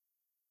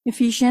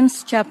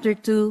Ephesians chapter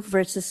 2,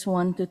 verses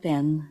 1 to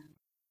 10.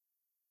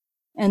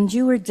 And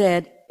you were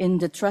dead in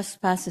the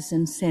trespasses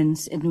and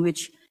sins in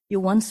which you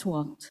once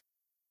walked,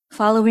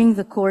 following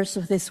the course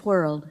of this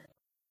world,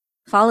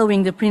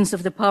 following the prince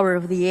of the power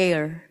of the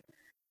air,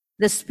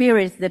 the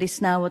spirit that is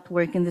now at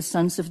work in the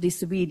sons of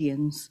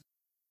disobedience,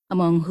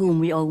 among whom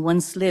we all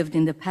once lived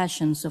in the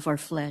passions of our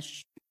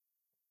flesh,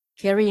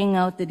 carrying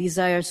out the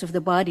desires of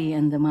the body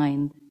and the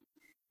mind,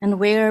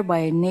 and were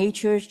by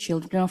nature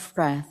children of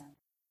wrath,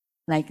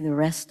 like the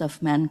rest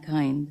of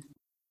mankind.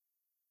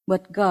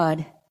 But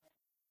God,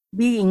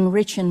 being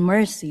rich in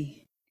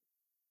mercy,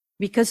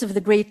 because of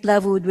the great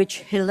love with which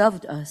he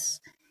loved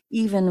us,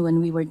 even when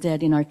we were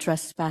dead in our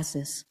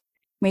trespasses,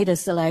 made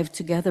us alive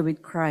together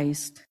with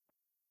Christ.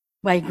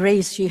 By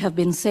grace you have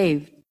been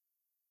saved,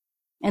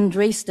 and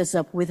raised us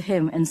up with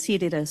him and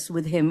seated us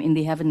with him in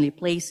the heavenly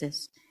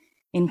places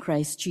in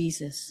Christ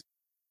Jesus,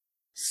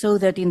 so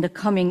that in the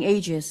coming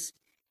ages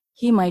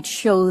he might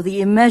show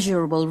the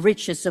immeasurable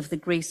riches of the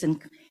grace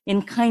and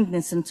in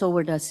kindness and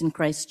toward us in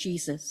Christ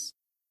Jesus.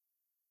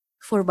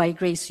 For by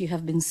grace you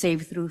have been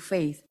saved through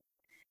faith,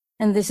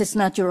 and this is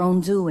not your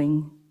own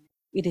doing,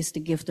 it is the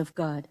gift of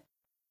God,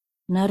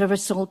 not a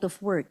result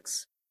of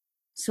works,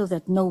 so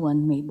that no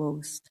one may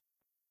boast.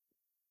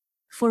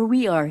 For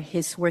we are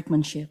his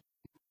workmanship,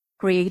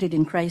 created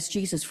in Christ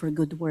Jesus for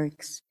good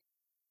works,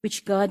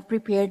 which God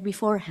prepared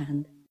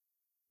beforehand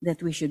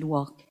that we should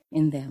walk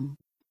in them.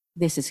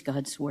 This is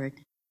God's word.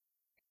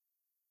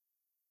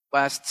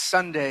 Last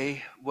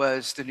Sunday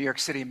was the New York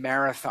City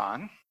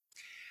Marathon.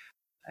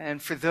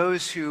 And for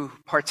those who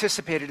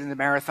participated in the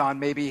marathon,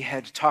 maybe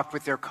had talked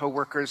with their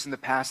coworkers in the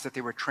past that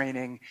they were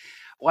training,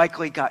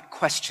 likely got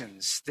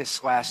questions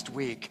this last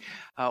week.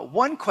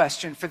 One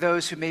question for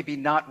those who may be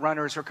not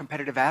runners or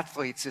competitive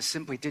athletes is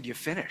simply, did you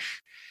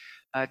finish?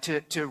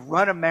 To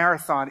run a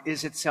marathon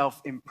is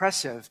itself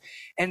impressive.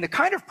 And the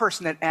kind of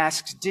person that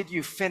asks, did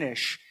you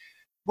finish,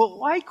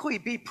 will likely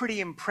be pretty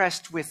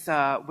impressed with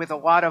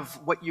a lot of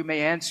what you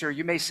may answer.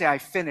 You may say, I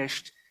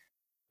finished,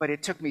 but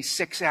it took me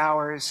 6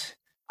 hours.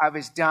 I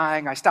was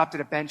dying. I stopped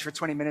at a bench for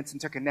 20 minutes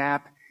and took a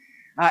nap.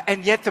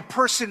 And yet the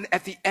person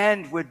at the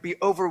end would be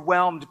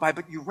overwhelmed by,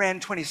 but you ran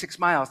 26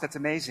 miles. That's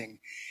amazing.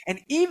 And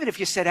even if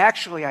you said,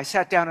 actually, I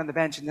sat down on the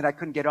bench and then I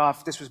couldn't get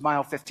off. This was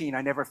mile 15.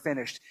 I never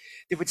finished.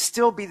 There would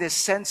still be this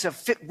sense of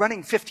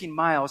running 15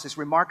 miles is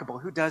remarkable.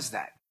 Who does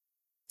that?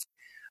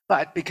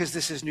 But because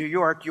this is New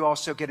York, you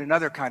also get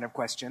another kind of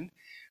question,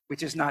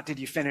 which is not did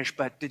you finish,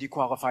 but did you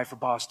qualify for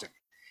Boston?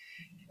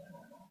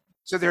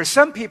 So there are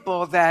some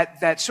people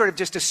that sort of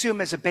just assume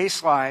as a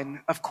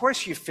baseline, of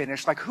course you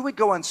finished. Like who would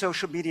go on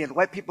social media and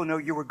let people know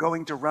you were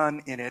going to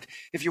run in it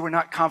if you were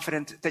not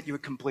confident that you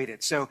would complete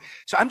it? So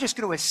I'm just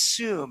going to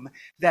assume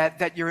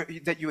that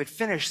you had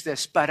finished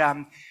this, but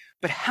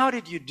how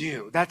did you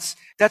do? That's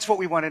what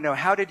we want to know.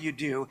 How did you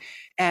do?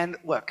 And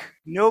look,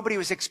 nobody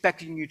was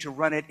expecting you to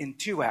run it in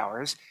 2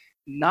 hours,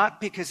 not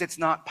because it's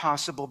not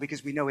possible,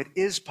 because we know it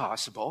is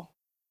possible,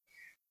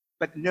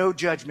 but no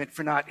judgment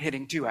for not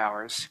hitting 2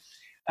 hours.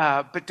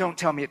 But don't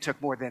tell me it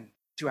took more than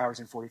 2 hours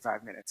and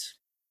 45 minutes.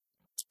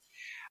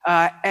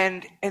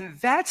 And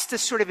that's the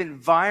sort of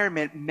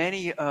environment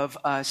many of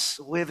us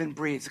live and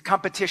breathe. The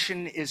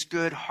competition is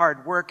good,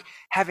 hard work,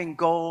 having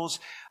goals,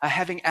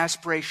 having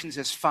aspirations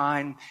is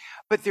fine.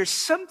 But there's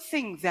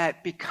something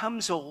that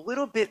becomes a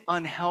little bit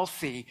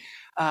unhealthy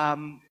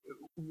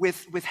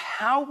with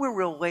how we're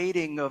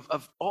relating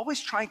of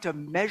always trying to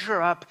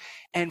measure up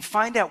and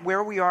find out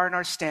where we are in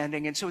our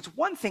standing. And so it's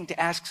one thing to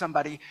ask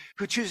somebody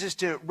who chooses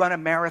to run a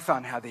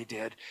marathon how they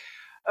did.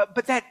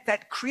 But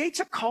that creates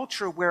a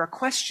culture where a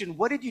question,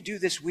 what did you do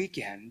this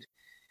weekend?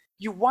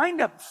 You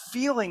wind up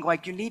feeling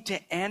like you need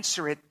to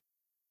answer it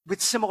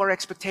with similar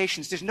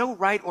expectations. There's no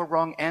right or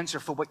wrong answer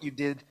for what you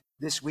did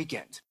this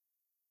weekend.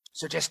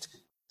 So just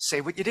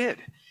say what you did.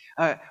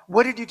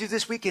 What did you do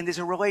this weekend is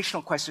a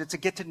relational question. It's a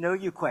get to know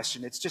you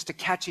question. It's just a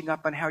catching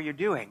up on how you're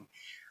doing.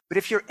 But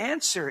if your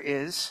answer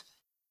is,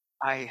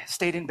 I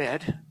stayed in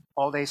bed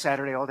all day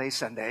Saturday, all day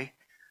Sunday.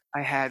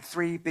 I had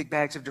 3 big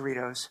bags of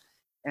Doritos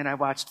and I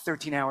watched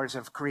 13 hours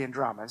of Korean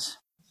dramas.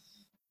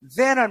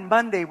 Then on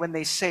Monday, when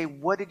they say,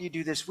 what did you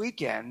do this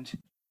weekend?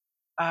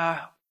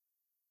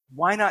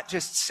 Why not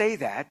just say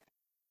that?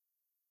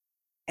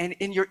 And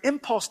in your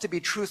impulse to be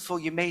truthful,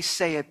 you may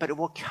say it, but it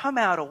will come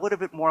out a little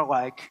bit more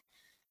like,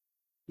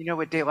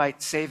 with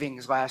daylight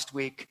savings last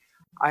week,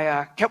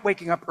 I kept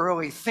waking up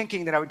early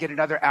thinking that I would get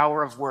another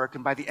hour of work.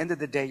 And by the end of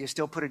the day, you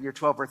still put in your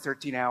 12 or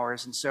 13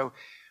 hours. And so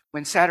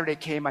when Saturday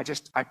came, I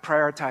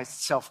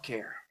prioritized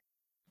self-care.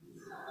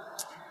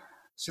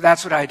 So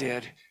that's what I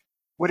did.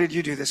 What did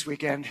you do this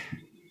weekend?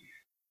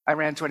 I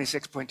ran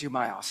 26.2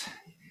 miles.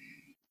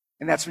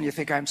 And that's when you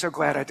think, I'm so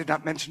glad I did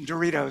not mention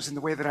Doritos in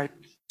the way that I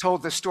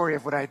told the story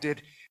of what I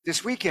did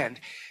this weekend.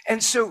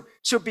 And so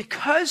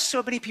because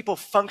so many people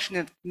function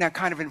in that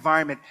kind of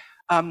environment,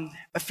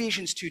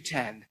 Ephesians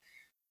 2:10,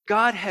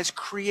 God has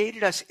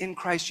created us in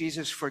Christ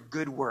Jesus for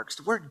good works.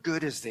 The word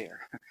good is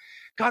there.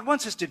 God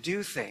wants us to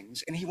do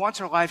things, and he wants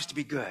our lives to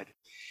be good.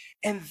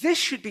 And this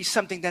should be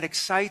something that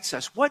excites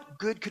us. What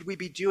good could we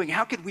be doing?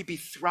 How could we be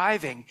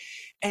thriving?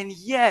 And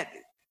yet,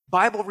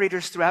 Bible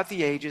readers throughout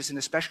the ages, and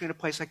especially in a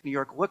place like New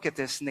York, look at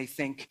this and they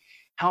think,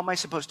 how am I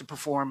supposed to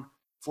perform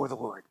for the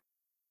Lord?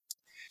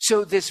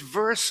 So this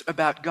verse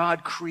about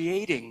God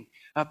creating,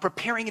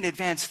 preparing in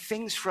advance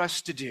things for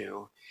us to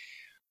do,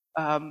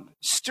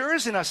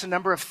 stirs in us a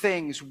number of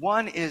things.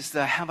 One is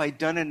have I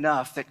done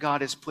enough that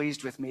God is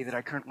pleased with me that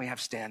I currently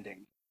have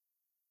standing?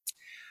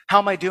 How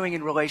am I doing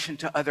in relation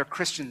to other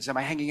Christians? Am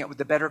I hanging out with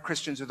the better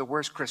Christians or the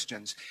worse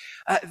Christians?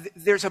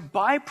 There's a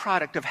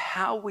byproduct of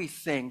how we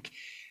think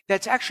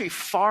that's actually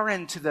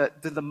foreign to the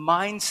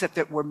mindset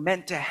that we're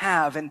meant to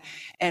have. And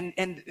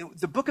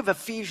the book of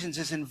Ephesians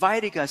is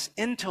inviting us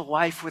into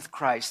life with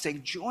Christ,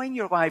 saying, join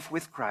your life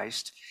with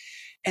Christ,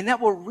 and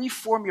that will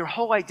reform your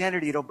whole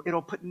identity.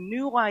 It'll put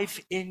new life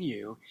in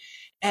you.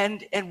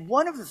 And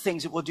one of the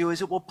things it will do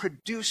is it will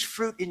produce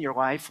fruit in your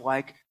life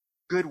like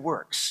good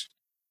works.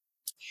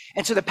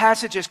 And so the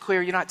passage is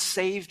clear. You're not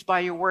saved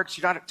by your works.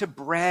 You're not to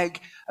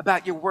brag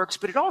about your works,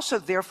 but it also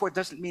therefore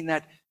doesn't mean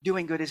that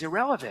doing good is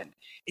irrelevant.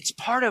 It's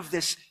part of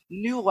this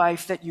new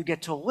life that you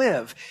get to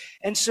live.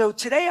 And so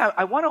today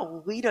I want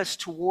to lead us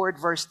toward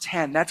verse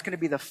 10. That's going to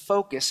be the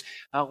focus.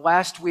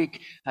 Last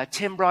week,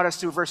 Tim brought us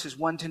through verses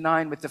 1 to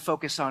 9 with the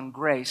focus on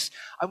grace.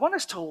 I want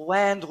us to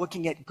land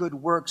looking at good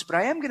works, but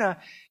I am going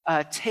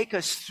to take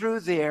us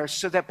through there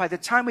so that by the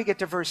time we get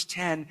to verse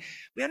 10,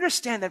 we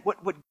understand that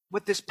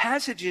what this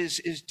passage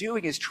is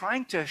doing is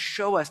trying to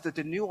show us that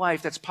the new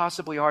life that's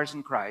possibly ours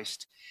in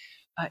Christ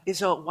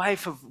is a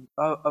life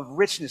of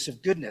richness,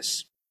 of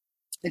goodness.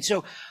 And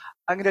so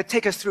I'm going to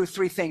take us through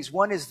three things.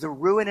 One is the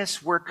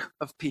ruinous work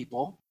of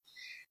people.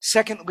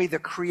 Secondly, the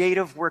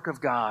creative work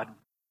of God.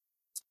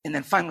 And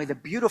then finally, the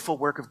beautiful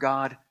work of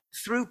God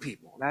through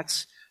people.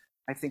 That's,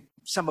 I think,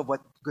 some of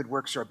what good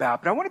works are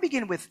about. But I want to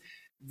begin with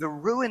the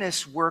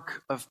ruinous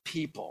work of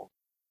people.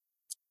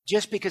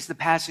 Just because the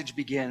passage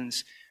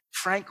begins,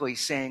 frankly,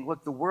 saying,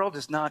 look, the world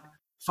is not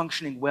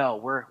functioning well.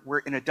 We're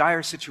in a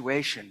dire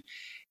situation.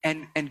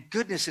 And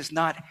goodness is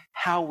not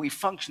how we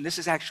function. This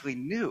is actually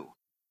new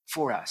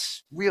for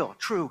us, real,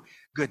 true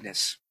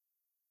goodness.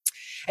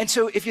 And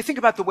so if you think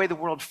about the way the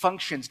world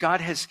functions,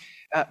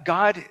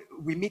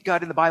 we meet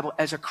God in the Bible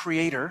as a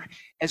creator,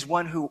 as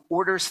one who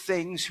orders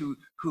things, who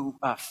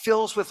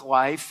fills with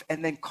life,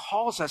 and then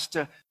calls us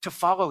to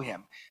follow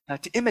him,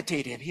 to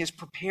imitate him. He has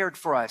prepared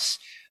for us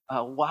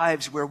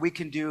lives where we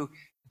can do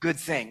good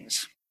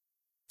things.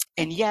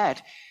 And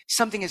yet,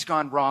 something has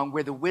gone wrong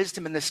where the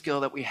wisdom and the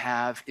skill that we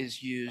have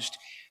is used.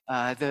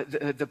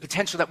 The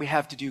potential that we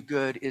have to do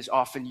good is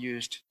often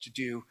used to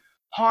do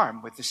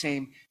harm with the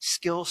same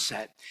skill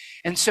set.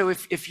 And so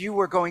if you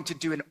were going to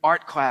do an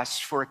art class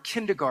for a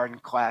kindergarten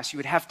class, you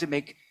would have to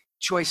make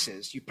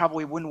choices. You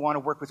probably wouldn't want to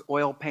work with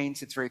oil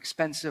paints. It's very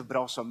expensive, but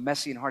also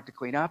messy and hard to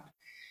clean up.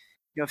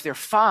 You know, if they're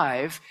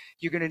 5,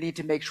 you're going to need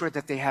to make sure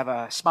that they have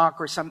a smock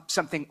or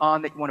something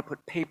on that you want to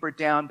put paper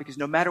down, because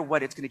no matter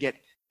what, it's going to get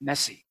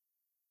messy.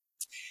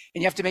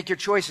 And you have to make your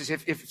choices.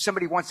 If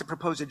somebody wants to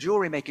propose a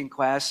jewelry making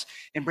class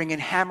and bring in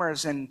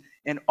hammers and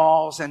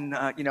awls and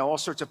all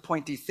sorts of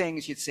pointy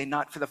things, you'd say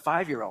not for the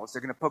 5-year-olds.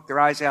 They're going to poke their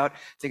eyes out.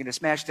 They're going to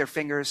smash their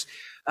fingers.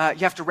 You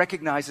have to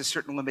recognize a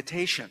certain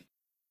limitation.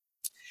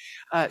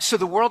 So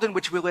the world in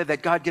which we live,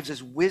 that God gives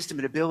us wisdom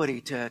and ability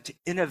to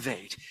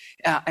innovate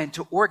and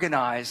to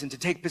organize and to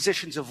take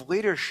positions of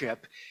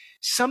leadership,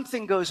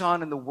 something goes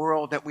on in the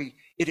world that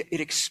it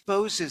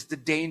exposes the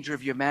danger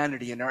of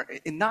humanity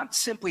in not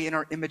simply in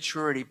our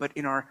immaturity, but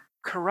in our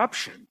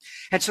corruption.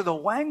 And so the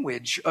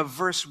language of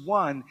verse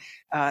 1,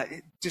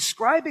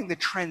 describing the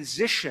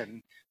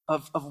transition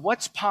of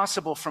what's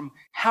possible from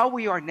how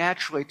we are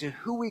naturally to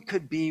who we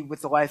could be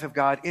with the life of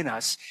God in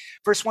us.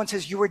 Verse 1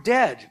 says, you were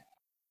dead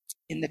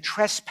in the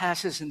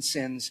trespasses and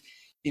sins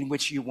in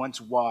which you once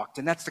walked.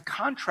 And that's the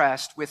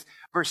contrast with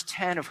verse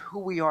 10 of who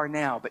we are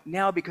now. But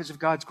now, because of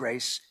God's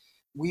grace,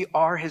 we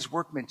are his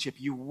workmanship.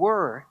 You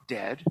were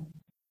dead,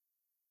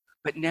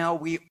 but now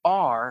we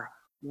are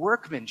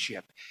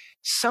workmanship.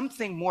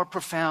 Something more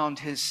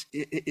profound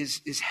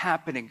is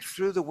happening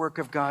through the work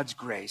of God's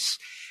grace.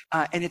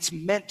 And it's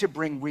meant to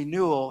bring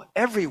renewal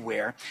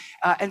everywhere.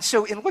 And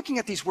so in looking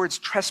at these words,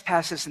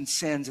 trespasses and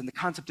sins, and the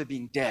concept of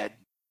being dead,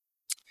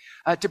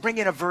 to bring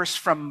in a verse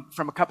from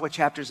a couple of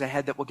chapters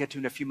ahead that we'll get to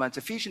in a few months,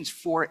 Ephesians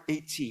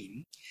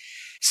 4:18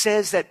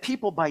 says that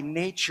people by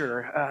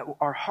nature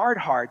are hard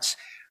hearts.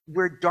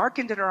 We're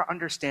darkened in our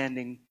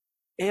understanding,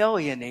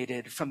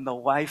 alienated from the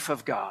life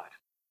of God.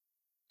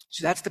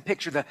 So that's the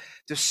picture.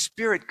 The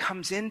Spirit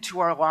comes into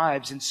our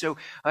lives. And so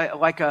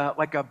like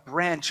a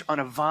branch on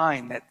a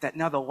vine, that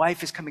now the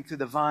life is coming through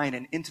the vine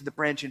and into the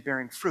branch and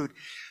bearing fruit.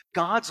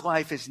 God's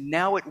life is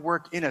now at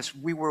work in us.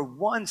 We were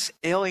once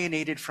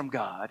alienated from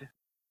God,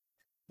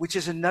 which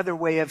is another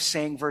way of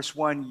saying, verse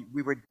 1,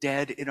 we were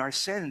dead in our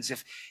sins.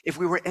 If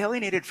we were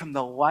alienated from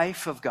the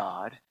life of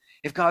God,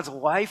 if God's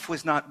life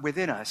was not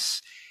within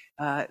us,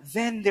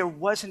 then there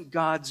wasn't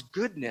God's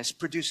goodness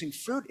producing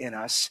fruit in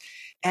us,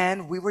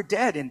 and we were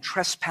dead in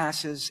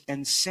trespasses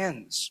and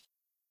sins.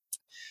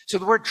 So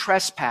the word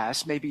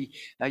trespass, maybe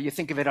you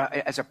think of it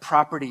as a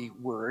property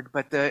word,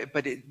 but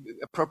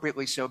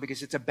appropriately so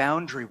because it's a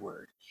boundary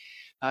word.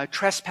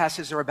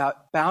 Trespasses are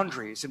about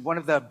boundaries, and one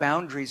of the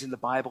boundaries in the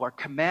Bible are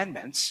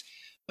commandments,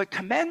 but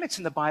commandments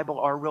in the Bible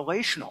are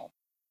relational.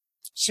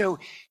 So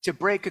to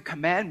break a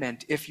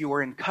commandment, if you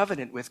are in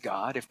covenant with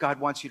God, if God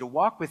wants you to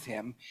walk with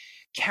him,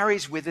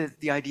 carries with it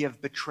the idea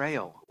of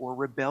betrayal or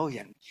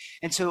rebellion.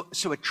 And so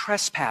a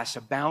trespass,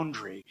 a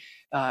boundary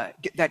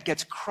that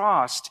gets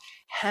crossed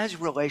has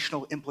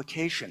relational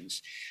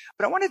implications.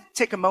 But I want to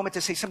take a moment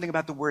to say something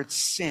about the word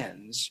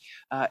sins.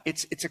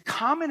 It's a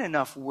common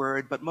enough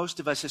word, but most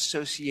of us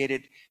associate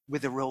it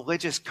with a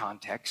religious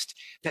context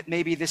that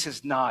maybe this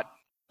is not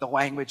the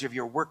language of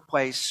your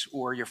workplace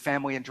or your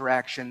family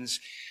interactions.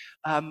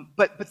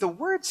 But the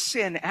word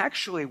sin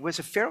actually was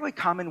a fairly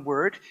common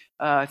word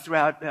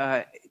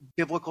throughout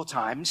biblical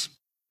times.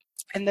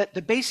 And that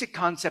the basic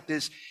concept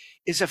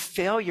is a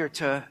failure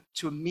to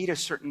meet a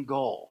certain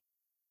goal.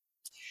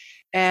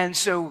 And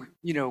so,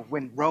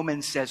 when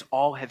Romans says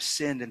all have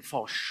sinned and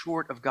fall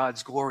short of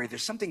God's glory,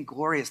 there's something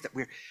glorious that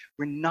we're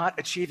not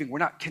achieving, we're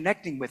not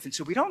connecting with. And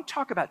so we don't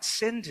talk about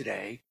sin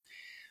today,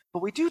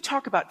 but we do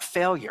talk about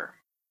failure.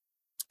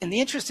 And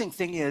the interesting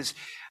thing is,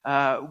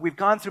 we've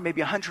gone through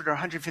maybe 100 or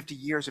 150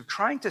 years of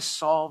trying to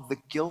solve the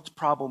guilt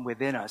problem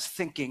within us,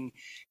 thinking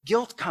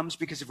guilt comes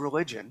because of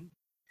religion.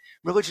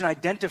 Religion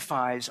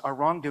identifies our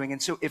wrongdoing.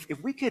 And so if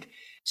we could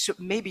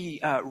maybe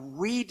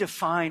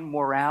redefine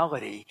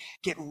morality,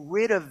 get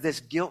rid of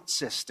this guilt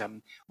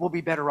system, we'll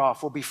be better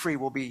off, we'll be free,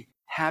 we'll be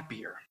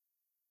happier.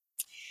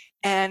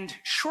 And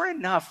sure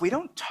enough, we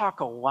don't talk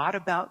a lot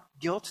about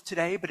guilt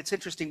today, but it's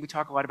interesting, we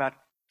talk a lot about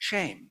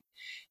shame.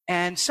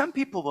 And some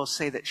people will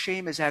say that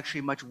shame is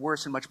actually much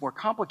worse and much more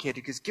complicated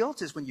because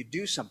guilt is when you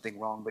do something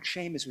wrong, but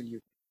shame is when you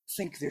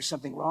think there's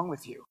something wrong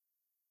with you.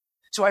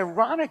 So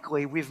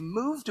ironically, we've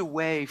moved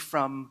away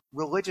from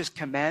religious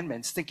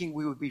commandments thinking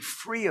we would be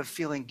free of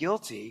feeling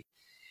guilty.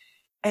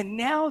 And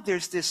now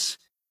there's this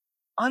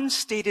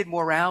unstated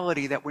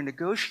morality that we're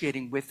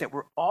negotiating with that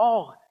we're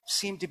all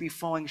seem to be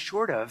falling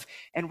short of.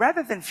 And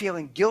rather than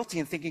feeling guilty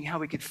and thinking how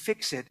we could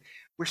fix it,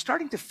 we're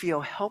starting to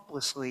feel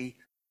helplessly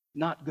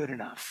not good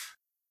enough.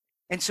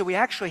 And so we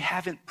actually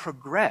haven't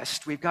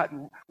progressed. We've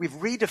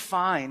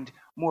redefined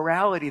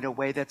morality in a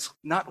way that's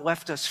not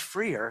left us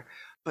freer,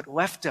 but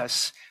left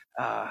us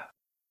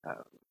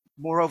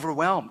more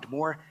overwhelmed,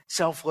 more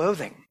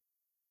self-loathing.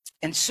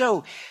 And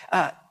so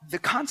the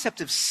concept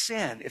of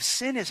sin, if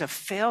sin is a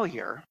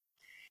failure,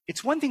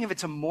 it's one thing if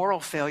it's a moral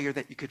failure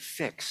that you could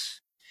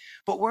fix.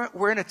 But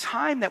we're in a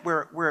time that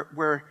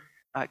we're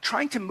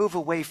trying to move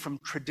away from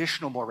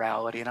traditional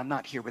morality, and I'm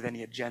not here with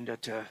any agenda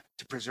to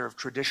preserve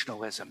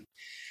traditionalism.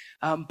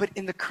 But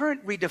in the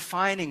current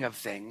redefining of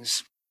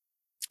things,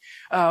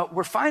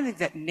 we're finding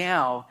that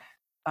now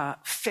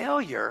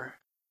failure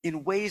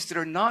in ways that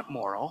are not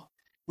moral,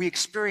 we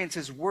experience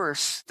as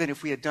worse than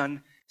if we had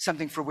done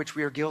something for which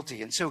we are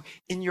guilty. And so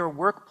in your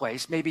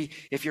workplace, maybe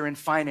if you're in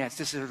finance,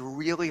 this is a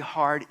really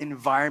hard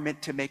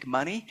environment to make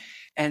money.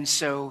 And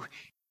so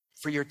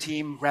for your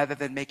team, rather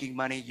than making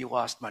money, you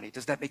lost money.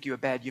 Does that make you a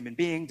bad human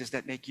being? Does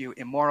that make you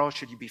immoral?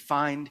 Should you be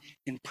fined,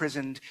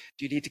 imprisoned?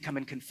 Do you need to come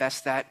and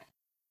confess that?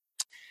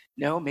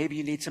 No, maybe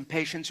you need some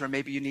patience or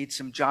maybe you need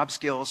some job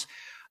skills.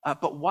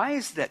 But why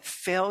is that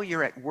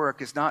failure at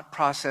work is not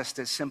processed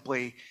as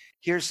simply,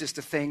 here's just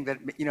a thing that,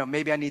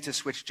 maybe I need to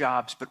switch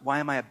jobs, but why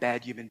am I a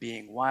bad human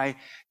being? Why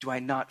do I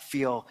not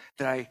feel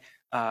that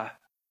I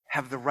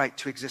have the right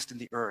to exist in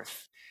the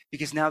earth?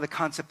 Because now the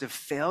concept of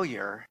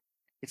failure,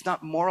 it's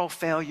not moral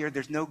failure,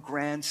 there's no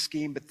grand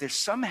scheme, but there's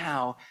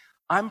somehow,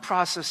 I'm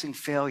processing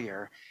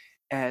failure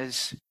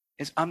as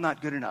I'm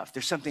not good enough.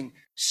 There's something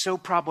so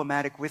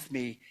problematic with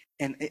me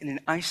in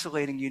an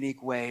isolating,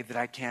 unique way that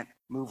I can't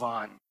move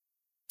on.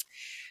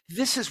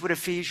 This is what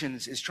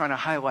Ephesians is trying to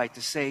highlight,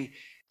 to say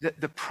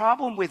that the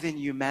problem within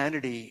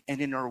humanity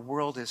and in our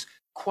world is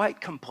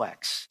quite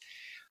complex.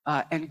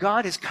 And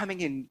God is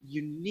coming in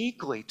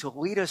uniquely to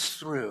lead us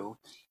through.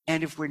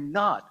 And if we're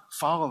not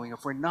following,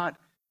 if we're not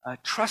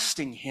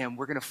trusting him,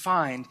 we're going to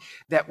find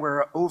that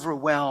we're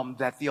overwhelmed,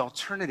 that the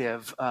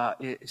alternative,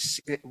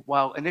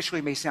 while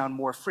initially may sound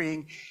more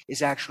freeing,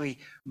 is actually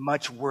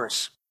much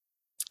worse.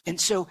 And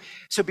so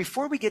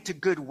before we get to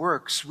good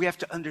works, we have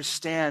to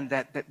understand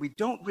that we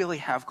don't really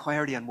have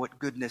clarity on what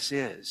goodness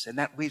is. And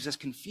that leaves us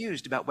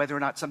confused about whether or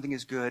not something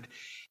is good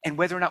and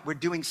whether or not we're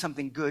doing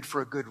something good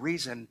for a good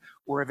reason,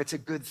 or if it's a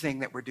good thing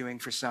that we're doing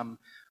for some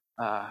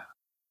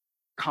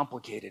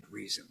complicated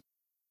reason.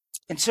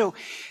 And so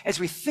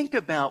as we think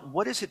about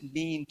what does it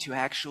mean to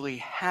actually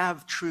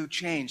have true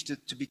change,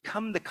 to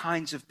become the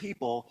kinds of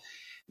people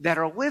that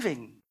are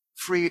living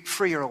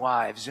freer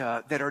lives,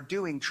 that are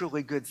doing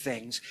truly good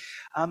things.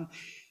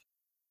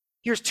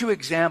 Here's two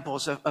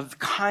examples of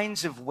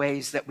kinds of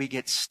ways that we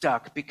get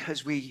stuck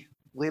because we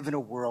live in a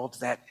world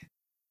that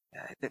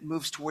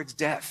moves towards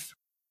death.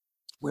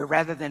 where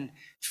rather than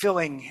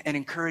filling and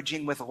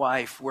encouraging with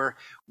life, we're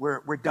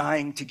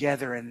dying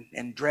together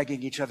and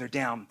dragging each other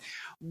down.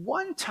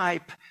 One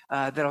type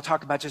that I'll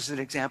talk about just as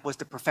an example is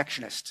the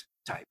perfectionist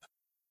type.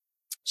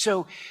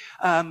 So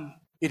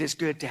it is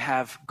good to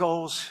have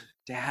goals,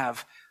 to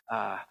have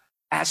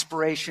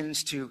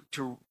aspirations, to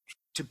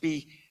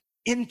be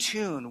in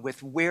tune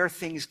with where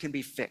things can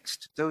be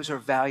fixed. Those are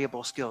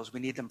valuable skills. We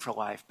need them for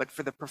life. But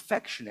for the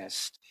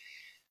perfectionist,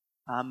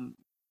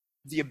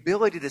 the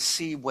ability to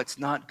see what's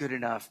not good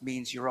enough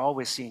means you're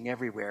always seeing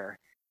everywhere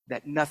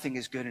that nothing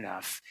is good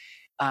enough.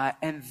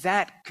 And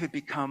that could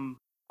become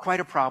quite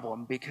a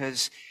problem,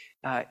 because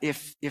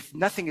if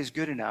nothing is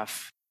good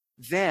enough,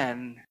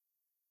 then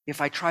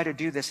if I try to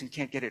do this and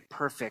can't get it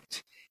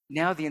perfect,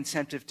 now the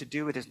incentive to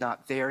do it is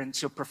not there. And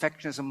so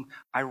perfectionism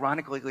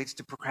ironically leads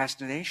to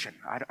procrastination.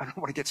 I don't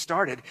want to get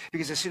started,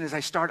 because as soon as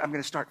I start, I'm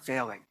going to start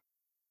failing.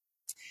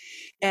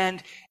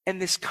 And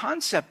this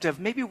concept of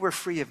maybe we're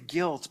free of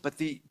guilt, but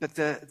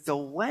the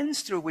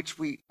lens through which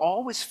we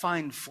always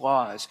find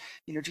flaws,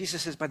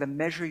 Jesus says, by the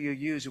measure you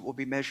use, it will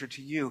be measured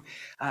to you.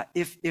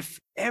 If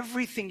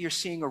everything you're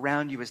seeing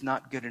around you is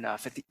not good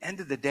enough, at the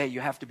end of the day, you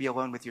have to be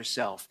alone with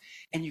yourself.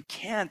 And you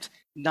can't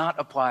not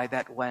apply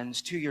that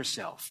lens to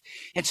yourself.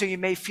 And so you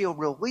may feel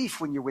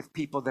relief when you're with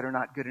people that are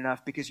not good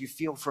enough, because you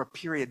feel for a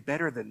period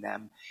better than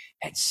them.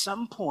 At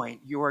some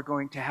point, you are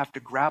going to have to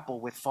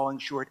grapple with falling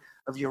short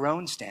of your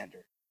own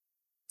standard.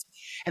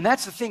 And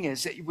that's the thing,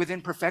 is that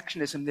within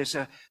perfectionism, there's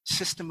a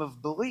system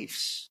of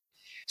beliefs.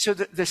 So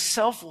the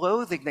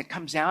self-loathing that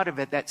comes out of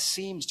it, that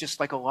seems just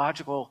like a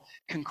logical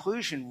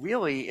conclusion,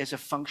 really is a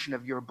function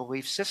of your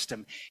belief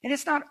system. And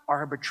it's not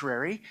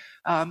arbitrary,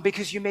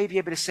 because you may be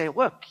able to say,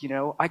 look,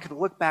 I could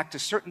look back to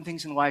certain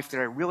things in life that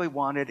I really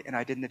wanted and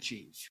I didn't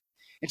achieve.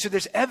 And so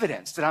there's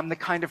evidence that I'm the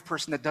kind of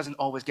person that doesn't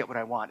always get what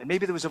I want. And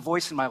maybe there was a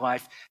voice in my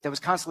life that was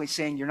constantly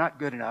saying, you're not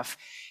good enough.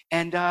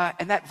 And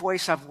that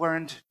voice, I've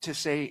learned to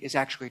say, is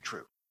actually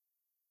true.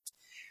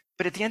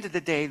 But at the end of the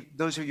day,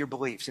 those are your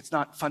beliefs. It's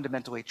not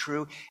fundamentally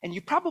true. And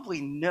you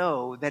probably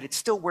know that it's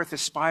still worth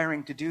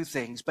aspiring to do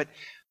things. But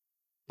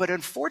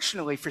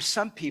unfortunately, for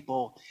some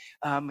people,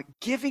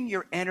 giving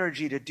your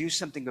energy to do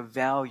something of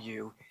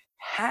value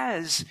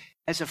has,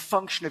 as a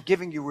function of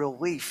giving you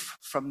relief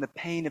from the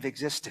pain of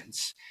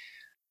existence.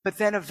 But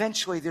then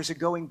eventually there's a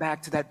going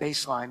back to that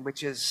baseline,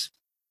 which is,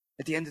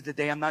 at the end of the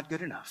day, I'm not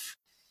good enough.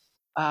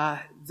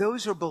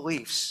 Those are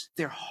beliefs.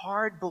 They're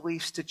hard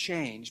beliefs to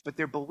change, but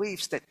they're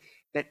beliefs that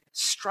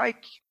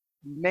strike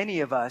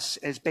many of us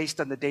as based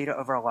on the data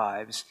of our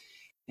lives.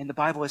 And the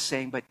Bible is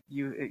saying, but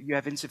you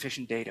have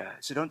insufficient data.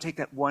 So don't take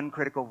that one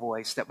critical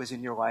voice that was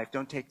in your life.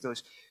 Don't take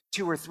those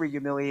 2 or 3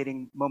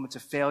 humiliating moments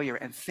of failure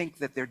and think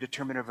that they're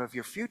determinative of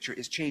your future.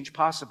 Is change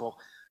possible?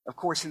 Of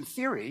course, in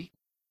theory,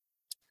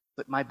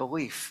 but my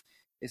belief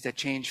is that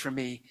change for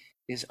me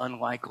is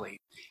unlikely.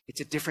 It's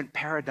a different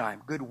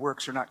paradigm. Good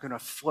works are not going to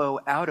flow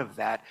out of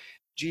that.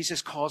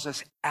 Jesus calls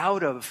us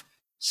out of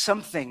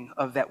something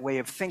of that way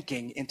of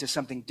thinking into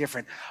something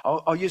different.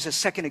 I'll use a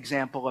second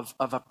example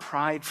of a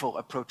prideful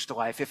approach to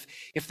life.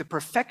 If the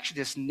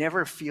perfectionist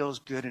never feels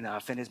good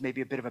enough and is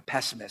maybe a bit of a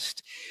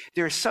pessimist,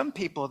 there are some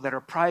people that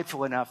are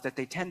prideful enough that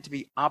they tend to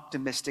be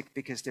optimistic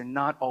because they're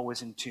not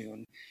always in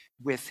tune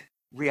with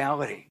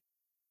reality.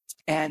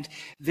 And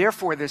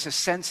therefore, there's a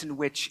sense in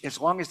which, as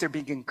long as they're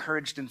being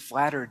encouraged and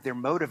flattered, they're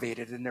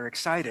motivated and they're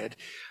excited,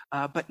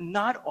 but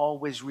not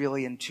always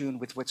really in tune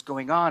with what's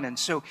going on. And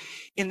so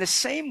in the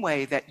same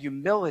way that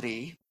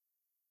humility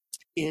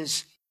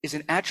is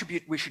an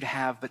attribute we should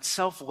have, but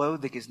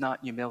self-loathing is not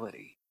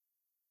humility.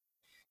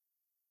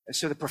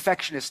 So the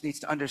perfectionist needs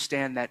to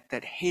understand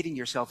that hating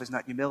yourself is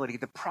not humility.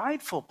 The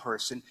prideful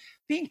person,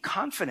 being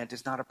confident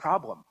is not a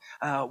problem.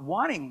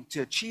 Wanting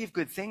to achieve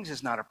good things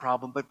is not a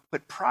problem,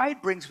 but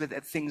pride brings with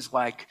it things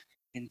like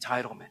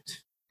entitlement.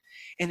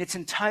 And it's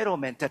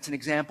entitlement that's an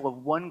example of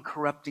one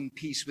corrupting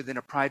piece within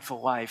a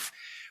prideful life,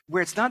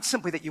 where it's not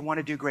simply that you want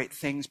to do great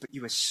things, but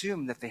you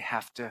assume that they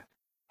have to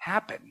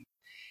happen.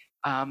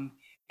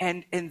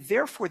 And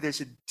therefore,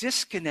 there's a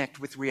disconnect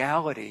with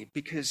reality,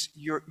 because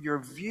your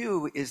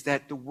view is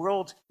that the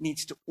world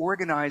needs to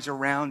organize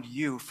around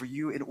you for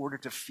you in order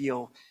to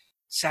feel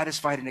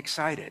satisfied and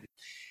excited.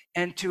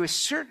 And to a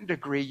certain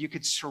degree, you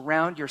could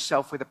surround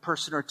yourself with a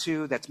person or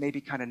two that's maybe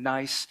kind of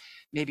nice,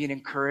 maybe an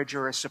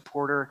encourager, a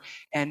supporter,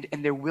 and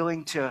they're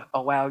willing to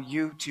allow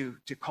you to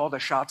call the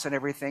shots on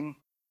everything.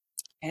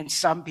 And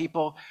some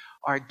people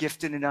are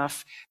gifted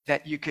enough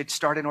that you could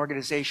start an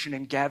organization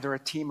and gather a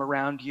team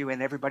around you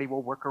and everybody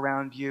will work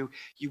around you.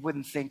 You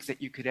wouldn't think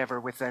that you could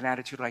ever, with an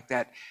attitude like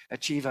that,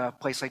 achieve a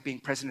place like being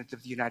president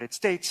of the United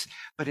States.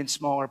 But in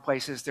smaller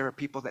places, there are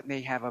people that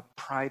may have a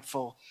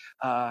prideful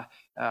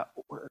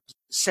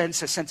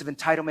sense of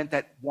entitlement,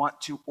 that want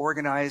to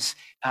organize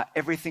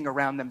everything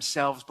around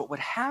themselves. But what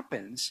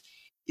happens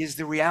is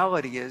the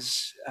reality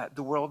is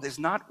the world is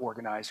not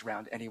organized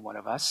around any one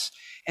of us.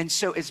 And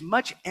so as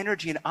much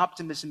energy and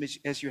optimism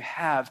as you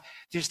have,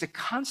 there's the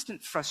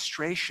constant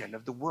frustration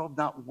of the world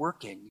not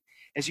working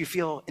as you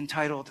feel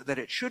entitled that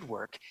it should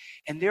work.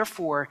 And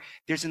therefore,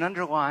 there's an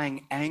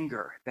underlying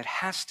anger that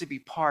has to be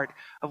part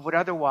of what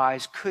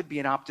otherwise could be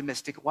an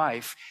optimistic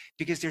life,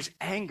 because there's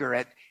anger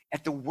at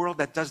the world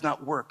that does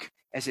not work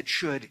as it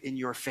should in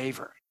your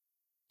favor.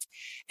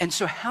 And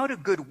so how do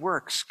good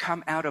works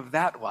come out of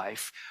that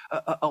life,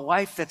 a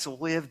life that's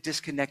lived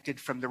disconnected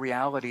from the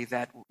reality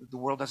that the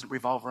world doesn't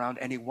revolve around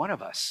any one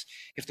of us?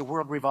 If the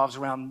world revolves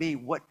around me,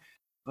 what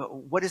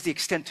is the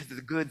extent to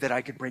the good that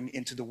I could bring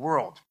into the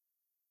world?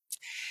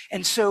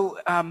 And so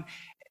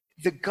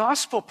the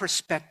gospel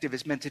perspective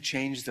is meant to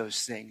change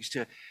those things,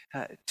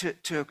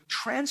 to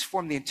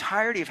transform the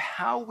entirety of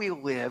how we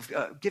live,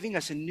 giving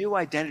us a new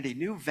identity,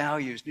 new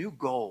values, new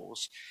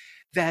goals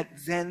that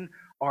then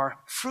are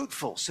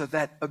fruitful, so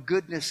that a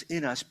goodness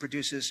in us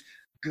produces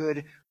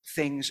good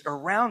things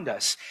around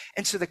us.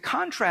 And so the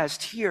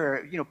contrast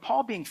here,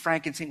 Paul being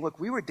frank and saying, look,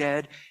 we were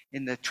dead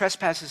in the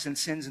trespasses and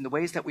sins and the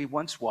ways that we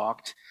once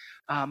walked,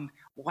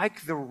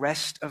 like the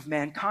rest of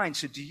mankind.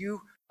 So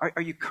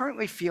are you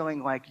currently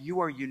feeling like you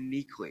are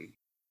uniquely,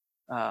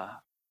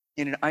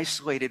 in an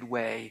isolated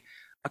way,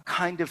 a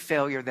kind of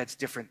failure that's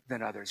different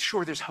than others?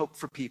 Sure, there's hope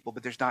for people,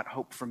 but there's not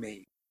hope for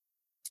me.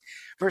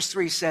 Verse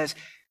 3 says,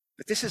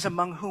 but this is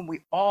among whom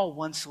we all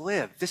once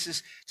lived. This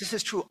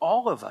is true.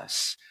 All of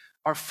us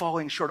are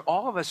falling short.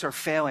 All of us are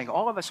failing.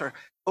 All of us are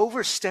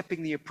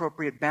overstepping the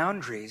appropriate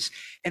boundaries.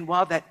 And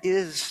while that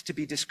is to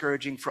be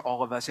discouraging for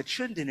all of us, it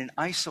shouldn't in an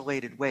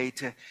isolated way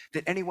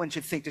that anyone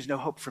should think there's no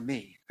hope for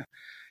me.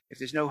 If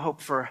there's no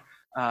hope for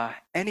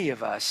any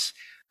of us,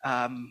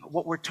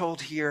 what we're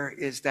told here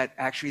is that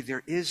actually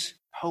there is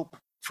hope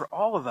for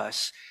all of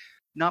us,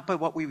 not by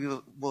what we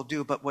will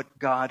do, but what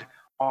God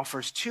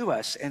offers to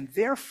us. And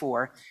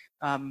therefore,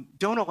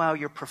 don't allow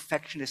your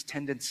perfectionist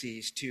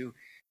tendencies to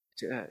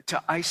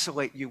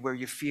isolate you where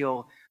you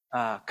feel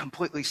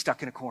completely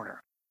stuck in a corner.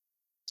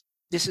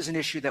 This is an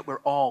issue that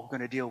we're all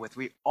going to deal with.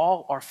 We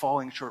all are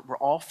falling short. We're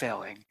all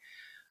failing.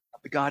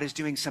 But God is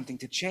doing something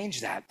to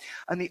change that.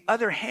 On the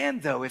other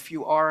hand, though, if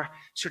you are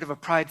sort of a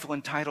prideful,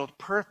 entitled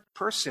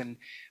person,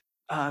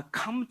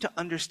 come to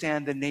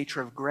understand the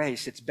nature of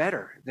grace. It's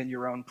better than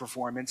your own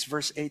performance.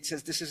 Verse 8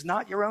 says, this is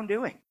not your own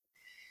doing.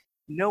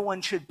 No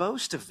one should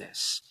boast of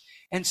this.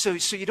 And so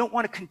you don't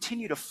want to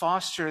continue to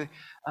foster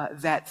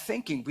that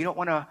thinking. We don't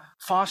want to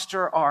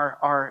foster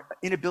our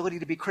inability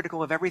to be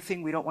critical of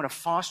everything. We don't want to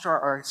foster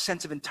our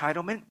sense of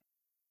entitlement.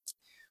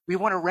 We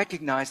want to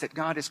recognize that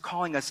God is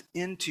calling us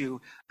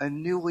into a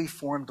newly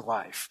formed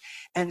life.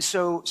 And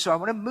so I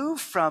want to move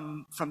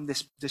from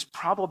this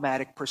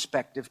problematic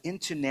perspective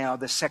into now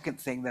the second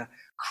thing, the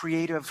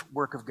creative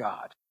work of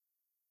God.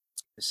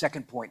 The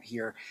second point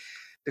here,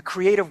 the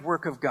creative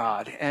work of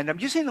God. And I'm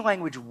using the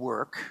language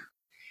work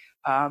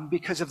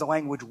because of the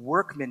language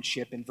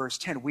workmanship in verse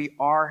 10. We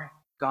are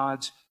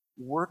God's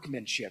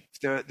workmanship.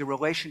 The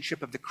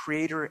relationship of the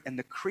creator and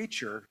the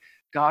creature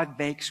God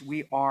makes,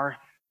 we are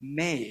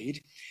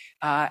made.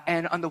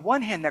 And on the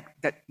one hand,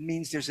 that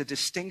means there's a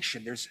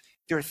distinction.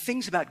 There are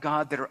things about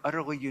God that are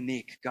utterly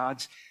unique.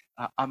 God's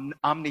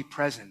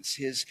omnipresence,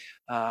 his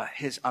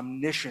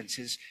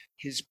omniscience,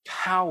 his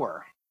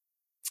power.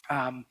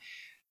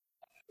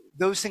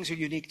 Those things are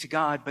unique to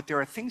God, but there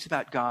are things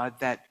about God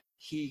that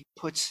he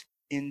puts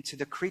into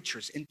the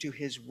creatures, into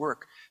his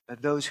work,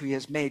 those who he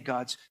has made,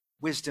 God's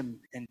wisdom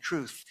and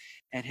truth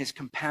and his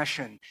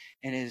compassion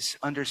and his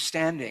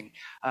understanding.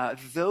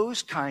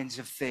 Those kinds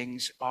of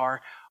things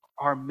are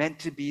meant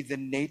to be the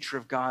nature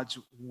of God's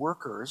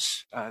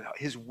workers,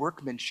 his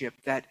workmanship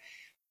that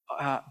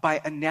by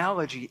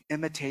analogy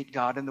imitate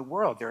God in the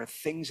world. There are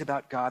things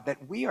about God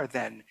that we are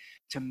then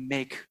to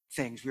make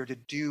things. We are to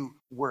do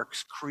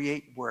works,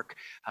 create work,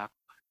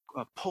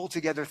 pull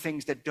together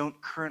things that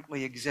don't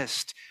currently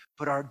exist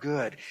but are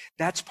good.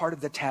 That's part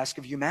of the task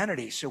of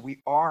humanity. So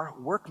we are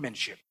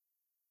workmanship.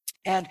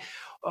 And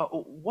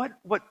what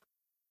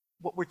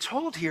we're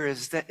told here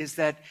is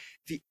that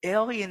the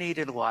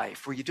alienated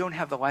life, where you don't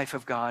have the life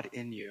of God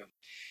in you,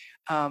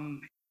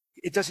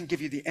 it doesn't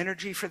give you the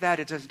energy for that.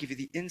 It doesn't give you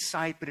the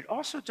insight, but it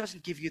also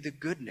doesn't give you the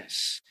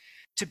goodness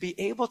to be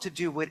able to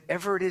do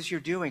whatever it is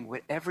you're doing,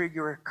 whatever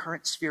your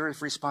current sphere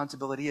of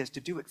responsibility is, to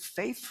do it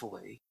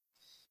faithfully,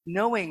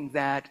 knowing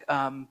that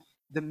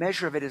the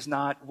measure of it is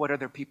not what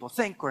other people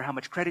think or how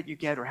much credit you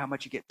get or how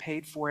much you get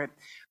paid for it,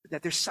 but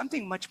that there's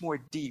something much more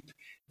deep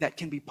that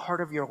can be part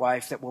of your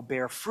life that will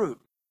bear fruit.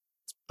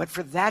 But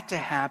for that to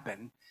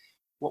happen,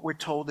 what we're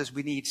told is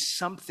we need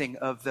something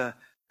of the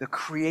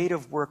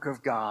creative work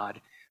of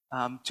God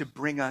to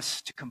bring us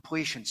to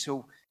completion.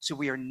 So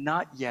we are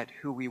not yet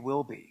who we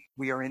will be.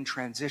 We are in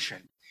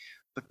transition.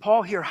 But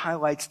Paul here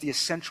highlights the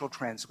essential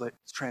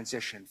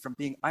transition from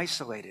being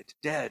isolated,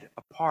 dead,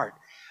 apart,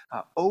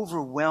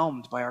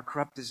 overwhelmed by our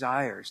corrupt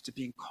desires, to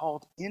being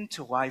called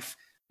into life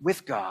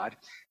with God,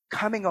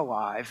 coming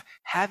alive,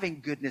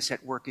 having goodness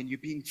at work in you,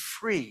 being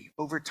free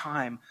over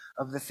time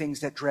of the things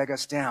that drag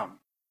us down.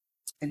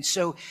 And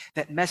so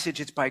that message,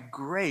 it's by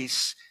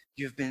grace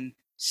you've been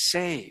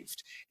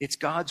saved. It's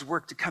God's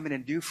work to come in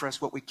and do for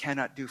us what we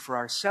cannot do for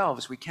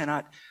ourselves.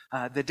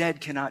 The dead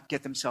cannot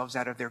get themselves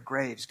out of their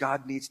graves.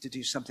 God needs to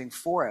do something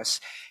for us.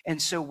 And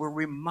so we're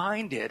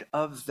reminded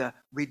of the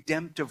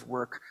redemptive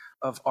work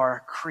of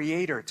our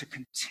Creator to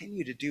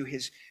continue to do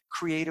his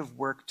creative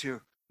work to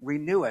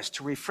renew us,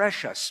 to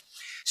refresh us.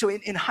 So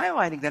in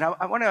highlighting that,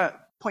 I want to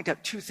point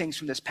out two things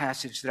from this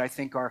passage that I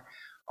think are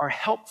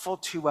helpful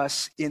to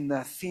us in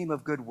the theme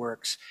of good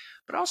works,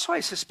 but also I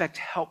suspect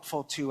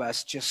helpful to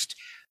us just,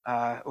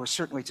 or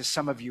certainly to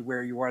some of you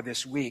where you are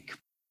this week.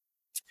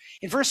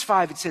 In verse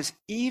 5, it says,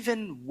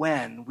 even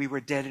when we were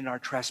dead in our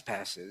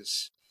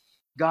trespasses,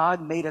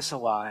 God made us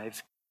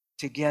alive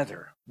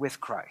together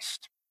with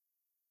Christ.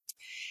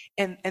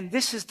 And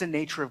this is the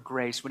nature of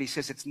grace when he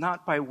says it's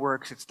not by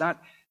works, it's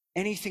not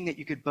anything that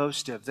you could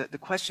boast of. The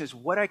question is,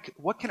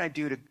 what can I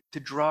do to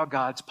draw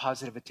God's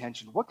positive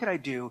attention? What can I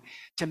do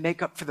to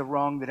make up for the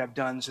wrong that I've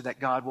done so that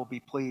God will be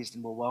pleased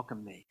and will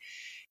welcome me?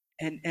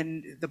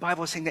 And the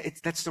Bible is saying that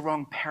that's the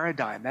wrong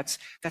paradigm.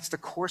 That's the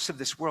course of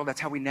this world.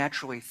 That's how we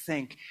naturally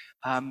think.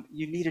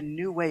 You need a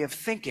new way of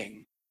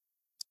thinking.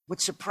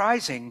 What's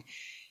surprising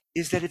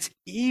is that it's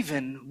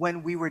even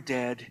when we were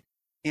dead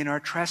in our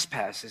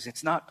trespasses.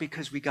 It's not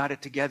because we got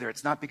it together.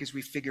 It's not because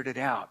we figured it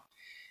out.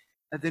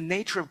 The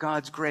nature of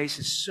God's grace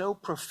is so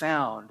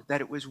profound that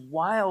it was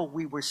while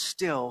we were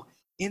still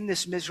in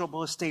this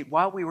miserable estate,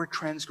 while we were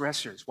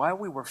transgressors, while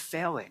we were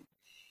failing,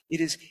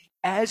 it is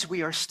as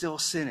we are still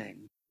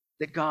sinning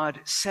that God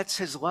sets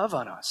his love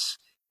on us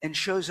and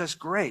shows us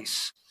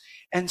grace.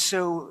 And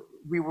so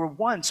we were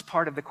once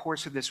part of the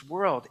course of this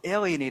world,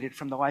 alienated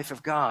from the life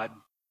of God.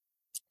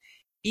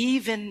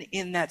 Even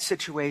in that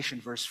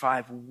situation, verse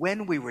 5,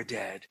 when we were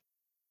dead,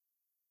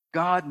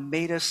 God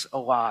made us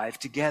alive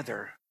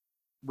together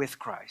with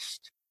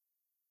Christ.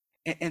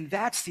 And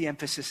that's the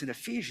emphasis in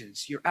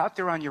Ephesians. You're out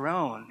there on your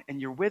own and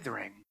you're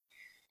withering,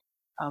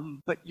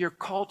 but you're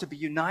called to be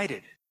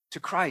united to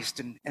Christ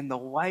and the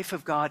life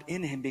of God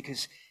in him,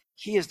 because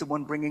he is the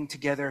one bringing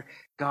together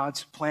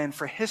God's plan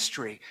for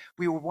history.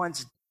 We were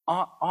once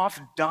off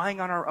dying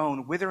on our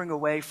own, withering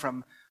away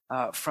from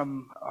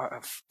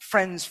our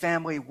friends,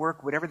 family,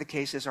 work, whatever the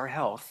case is, our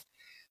health.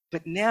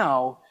 But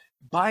now,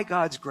 by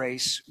God's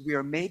grace, we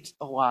are made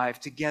alive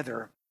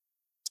together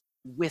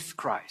with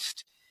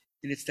Christ.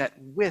 And it's that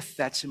with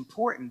that's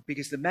important,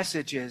 because the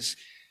message is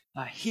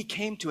he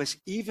came to us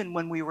even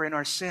when we were in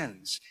our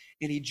sins,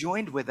 and he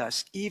joined with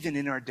us even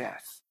in our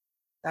death.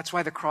 That's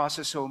why the cross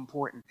is so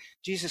important.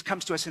 Jesus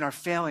comes to us in our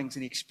failings,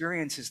 and he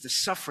experiences the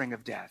suffering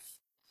of death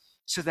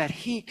so that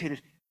he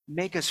could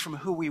make us from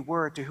who we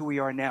were to who we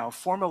are now,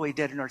 formerly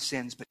dead in our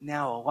sins, but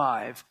now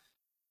alive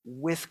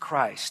with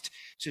Christ.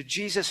 So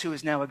Jesus, who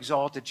is now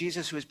exalted,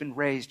 Jesus who has been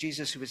raised,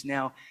 Jesus who is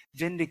now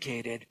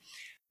vindicated,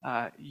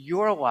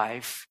 your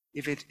life,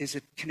 if it is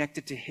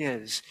connected to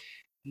his,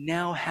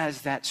 now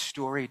has that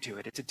story to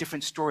it. It's a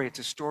different story. It's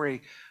a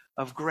story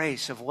of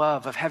grace, of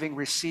love, of having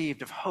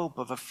received, of hope,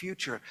 of a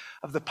future,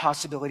 of the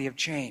possibility of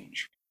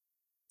change.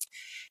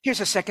 Here's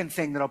a second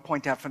thing that I'll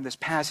point out from this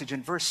passage.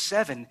 In verse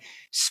 7,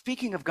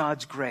 speaking of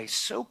God's grace,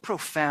 so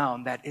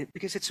profound that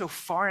because it's so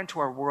far into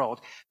our world,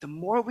 the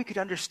more we could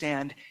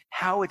understand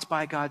how it's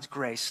by God's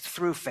grace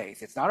through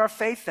faith. It's not our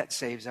faith that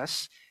saves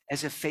us,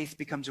 as if faith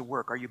becomes a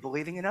work. Are you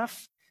believing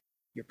enough?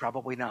 You're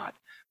probably not.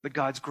 But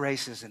God's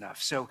grace is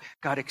enough. So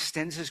God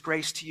extends his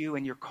grace to you,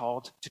 and you're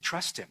called to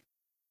trust him,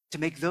 to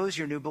make those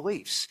your new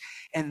beliefs.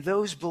 And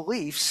those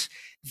beliefs,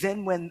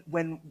 then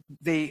when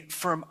they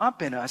firm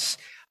up in us,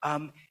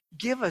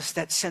 give us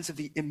that sense of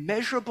the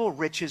immeasurable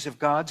riches of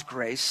God's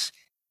grace,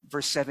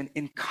 verse 7,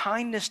 in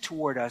kindness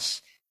toward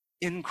us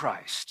in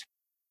Christ.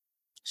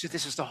 So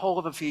this is the whole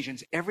of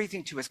Ephesians.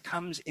 Everything to us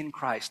comes in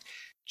Christ.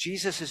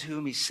 Jesus is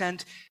whom he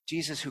sent,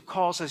 Jesus who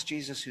calls us,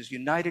 Jesus who's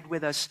united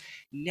with us.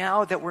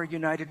 Now that we're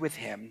united with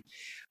him,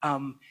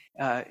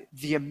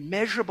 the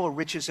immeasurable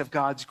riches of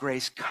God's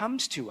grace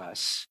comes to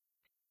us,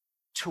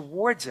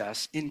 towards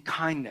us in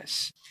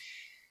kindness.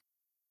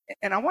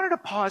 And I wanted to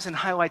pause and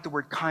highlight the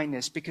word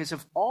kindness because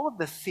of all of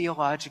the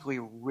theologically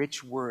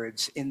rich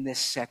words in this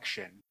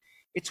section.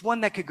 It's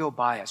one that could go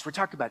by us. We're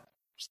talking about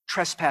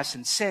trespass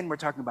and sin. We're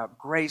talking about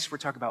grace. We're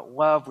talking about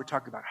love. We're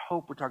talking about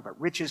hope. We're talking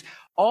about riches.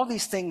 All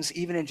these things,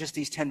 even in just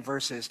these 10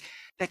 verses,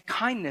 that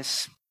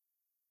kindness,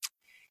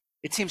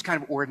 it seems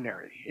kind of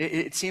ordinary.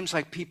 It seems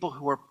like people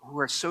who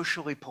are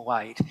socially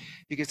polite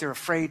because they're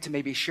afraid to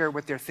maybe share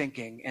what they're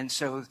thinking. And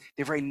so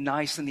they're very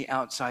nice on the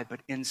outside,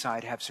 but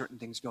inside have certain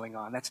things going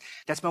on. That's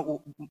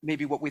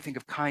maybe what we think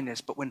of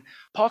kindness. But when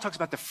Paul talks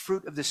about the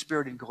fruit of the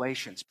Spirit in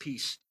Galatians,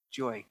 peace,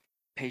 joy,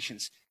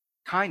 patience,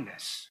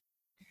 kindness,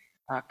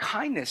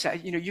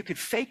 you could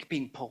fake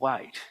being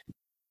polite,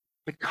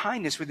 but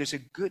kindness, where there's a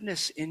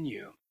goodness in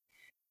you,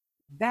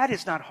 that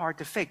is not hard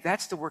to fake.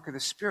 That's the work of the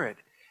Spirit.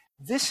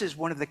 This is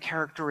one of the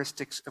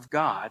characteristics of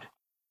God,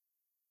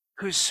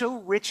 who's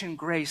so rich in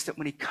grace that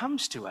when he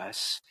comes to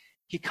us,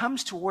 he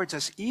comes towards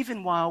us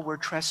even while we're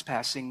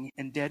trespassing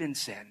and dead in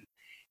sin.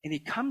 And he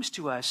comes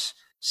to us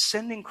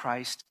sending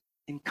Christ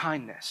in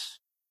kindness.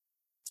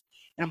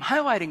 And I'm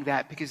highlighting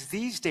that because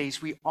these days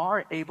we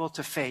are able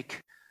to fake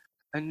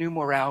a new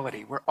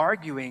morality. We're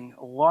arguing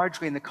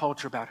largely in the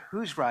culture about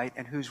who's right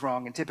and who's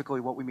wrong, and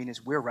typically what we mean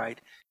is we're right,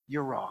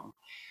 you're wrong.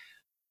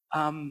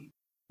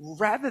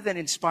 Rather than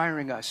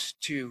inspiring us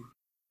to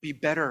be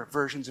better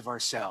versions of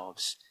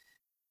ourselves,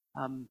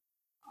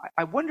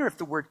 I wonder if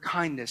the word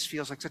kindness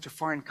feels like such a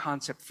foreign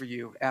concept for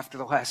you after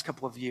the last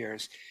couple of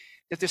years,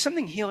 that there's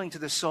something healing to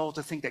the soul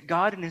to think that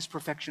God in his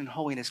perfection and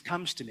holiness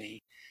comes to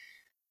me,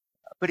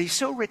 but he's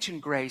so rich in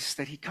grace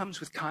that he comes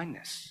with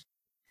kindness.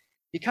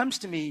 He comes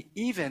to me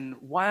even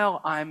while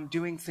I'm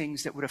doing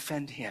things that would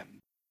offend him.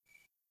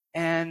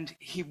 And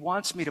he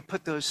wants me to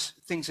put those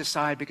things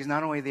aside because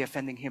not only are they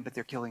offending him, but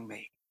they're killing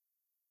me.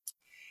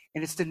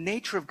 And it's the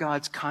nature of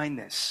God's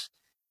kindness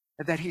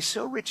that he's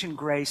so rich in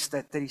grace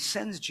that he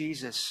sends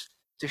Jesus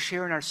to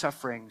share in our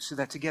suffering so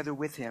that together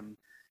with him,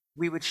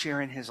 we would share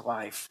in his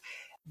life.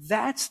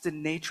 That's the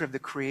nature of the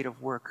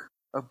creative work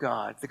of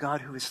God, the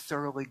God who is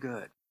thoroughly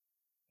good.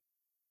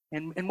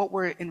 And what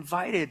we're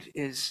invited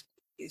is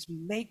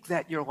make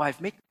that your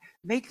life.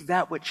 Make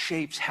that what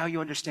shapes how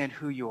you understand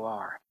who you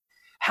are,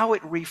 how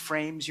it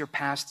reframes your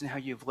past and how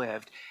you've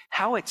lived,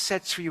 how it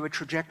sets for you a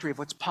trajectory of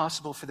what's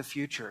possible for the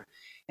future,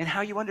 and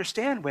how you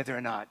understand whether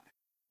or not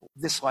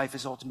this life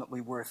is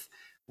ultimately worth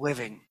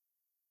living.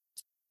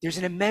 There's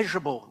an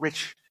immeasurable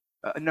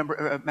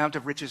amount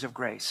of riches of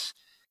grace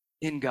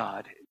in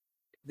God.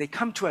 They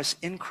come to us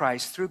in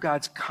Christ through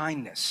God's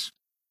kindness.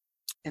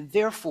 And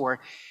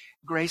therefore,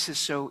 grace is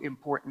so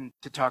important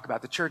to talk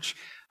about. The church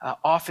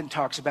often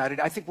talks about it.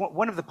 I think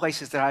one of the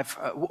places that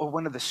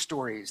one of the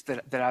stories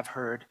that I've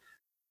heard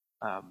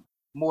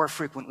more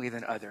frequently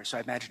than others. So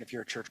I imagine if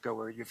you're a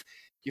churchgoer,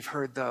 you've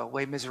heard the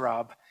Les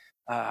Miserables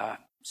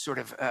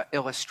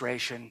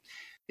illustration.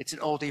 It's an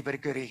oldie but a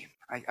goodie.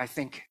 I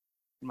think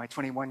in my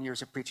 21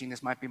 years of preaching,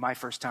 this might be my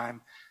first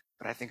time,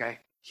 but I think I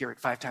hear it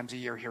 5 times a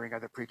year hearing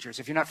other preachers.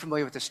 If you're not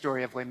familiar with the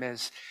story of Les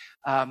Mis,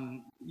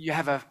 you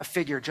have a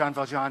figure, Jean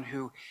Valjean,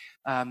 who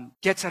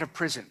gets out of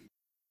prison,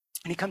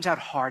 and he comes out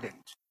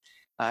hardened.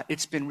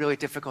 It's been really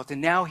difficult,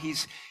 and now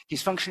he's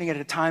functioning at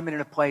a time and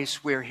in a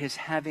place where his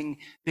having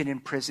been in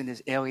prison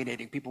is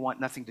alienating. People want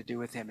nothing to do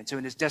with him, and so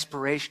in his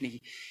desperation,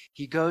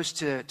 he goes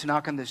to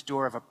knock on this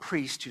door of a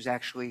priest who's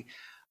actually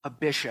a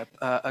bishop,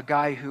 a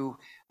guy who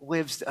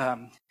lives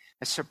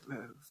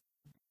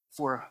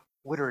for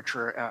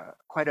literature,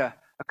 quite a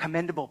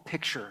commendable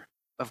picture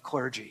of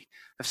clergy,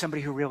 of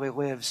somebody who really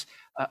lives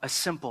a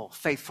simple,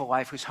 faithful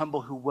life, who's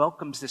humble, who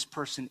welcomes this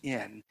person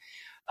in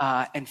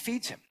and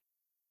feeds him.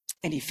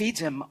 And he feeds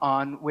him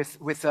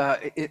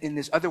in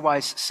this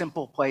otherwise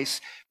simple place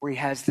where he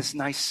has this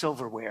nice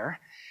silverware,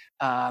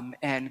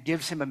 and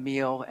gives him a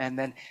meal. And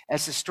then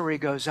as the story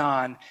goes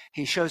on,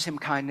 he shows him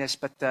kindness,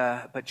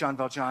 but Jean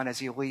Valjean, as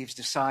he leaves,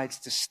 decides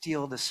to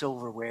steal the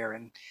silverware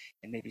and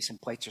maybe some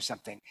plates or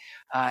something,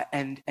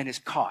 and is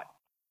caught.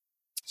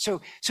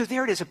 So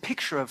there it is, a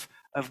picture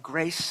of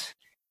grace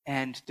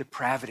and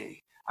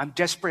depravity. I'm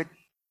desperate,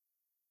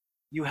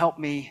 you help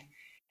me,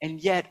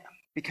 and yet,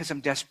 because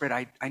I'm desperate,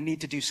 I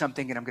need to do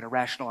something, and I'm going to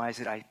rationalize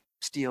it. I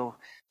steal.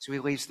 So he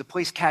leaves. The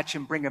police catch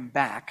him, bring him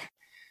back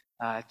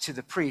to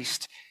the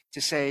priest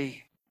to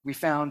say, we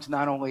found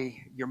not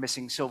only your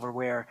missing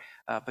silverware,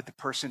 but the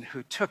person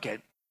who took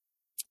it.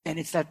 And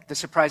it's the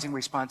surprising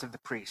response of the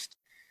priest,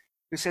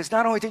 who says,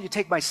 not only did you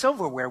take my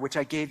silverware, which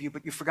I gave you,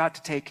 but you forgot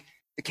to take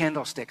the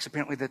candlesticks,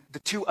 apparently the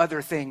 2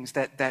 other things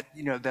that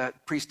the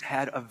priest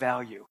had of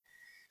value.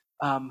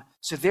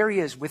 So there he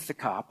is with the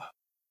cop.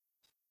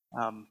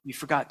 You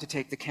forgot to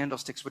take the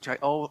candlesticks, which I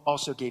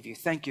also gave you.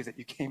 Thank you that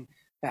you came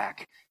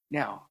back.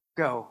 Now,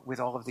 go with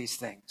all of these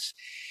things.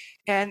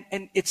 And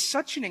it's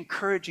such an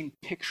encouraging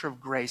picture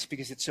of grace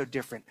because it's so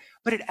different.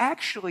 But it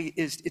actually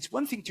is, it's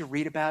one thing to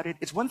read about it.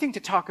 It's one thing to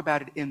talk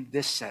about it in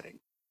this setting,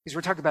 because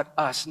we're talking about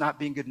us not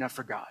being good enough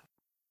for God.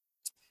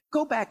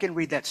 Go back and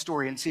read that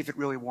story and see if it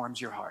really warms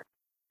your heart.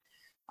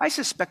 I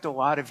suspect a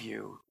lot of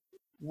you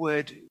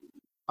would,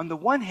 on the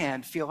one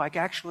hand, feel like,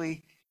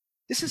 actually,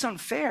 this is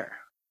unfair.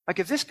 Like,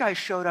 if this guy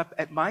showed up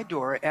at my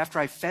door after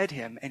I fed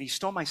him and he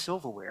stole my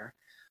silverware,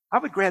 I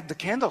would grab the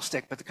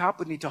candlestick, but the cop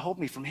would need to hold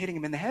me from hitting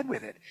him in the head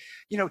with it.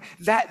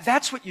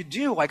 That's what you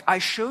do. Like, I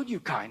showed you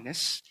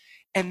kindness,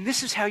 and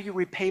this is how you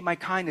repay my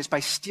kindness, by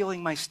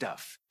stealing my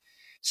stuff.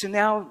 So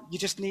now you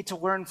just need to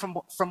learn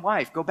from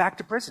life. Go back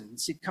to prison.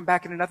 Come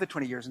back in another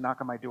 20 years and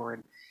knock on my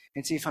door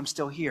and see if I'm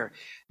still here.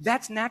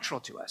 That's natural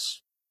to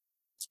us.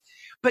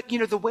 But,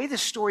 the way the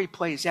story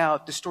plays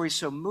out, the story's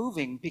so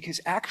moving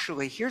because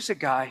actually here's a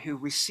guy who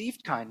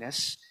received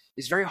kindness,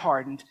 is very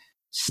hardened,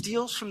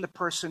 steals from the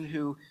person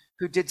who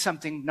did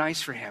something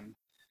nice for him.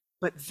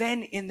 But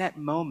then in that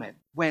moment,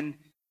 when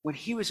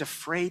he was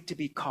afraid to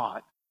be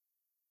caught,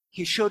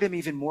 he showed him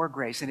even more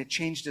grace, and it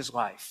changed his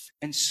life.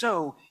 And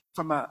so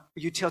from a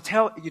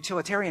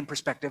utilitarian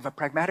perspective, a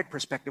pragmatic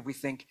perspective, we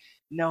think,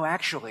 no,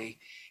 actually,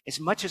 as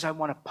much as I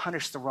want to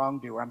punish the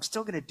wrongdoer, I'm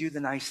still going to do the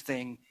nice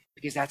thing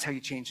because that's how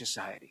you change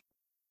society.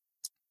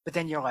 But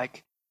then you're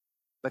like,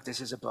 but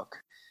this is a book.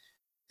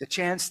 The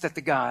chance that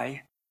the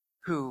guy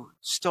who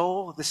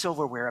stole the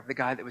silverware of the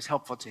guy that was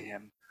helpful to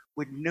him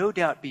would no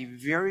doubt be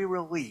very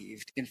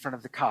relieved in front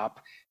of the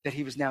cop that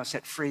he was now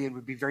set free and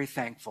would be very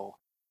thankful.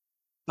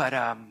 But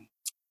a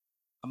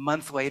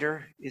month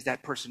later, is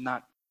that person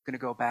not going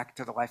to go back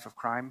to the life of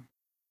crime?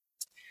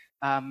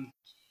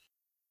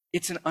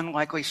 It's an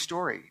unlikely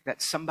story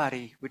that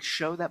somebody would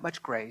show that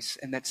much grace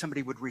and that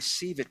somebody would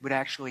receive it, would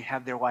actually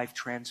have their life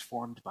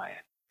transformed by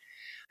it.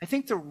 I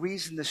think the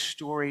reason the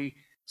story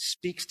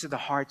speaks to the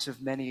hearts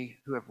of many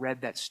who have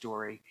read that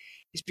story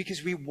is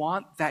because we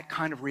want that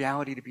kind of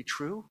reality to be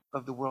true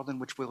of the world in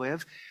which we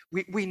live.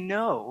 We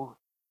know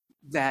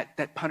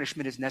that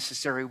punishment is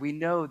necessary. We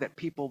know that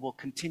people will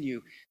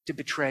continue to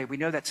betray. We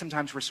know that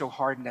sometimes we're so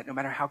hardened that no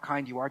matter how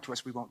kind you are to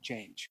us, we won't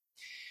change.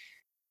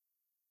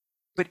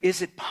 But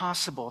is it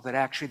possible that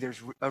actually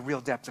there's a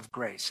real depth of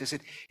grace? Is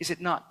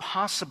it not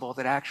possible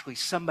that actually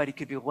somebody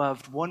could be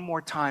loved one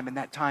more time, and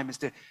that time is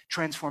the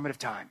transformative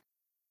time?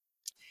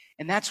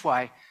 And that's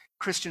why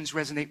Christians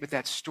resonate with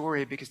that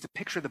story, because the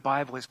picture of the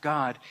Bible as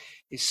God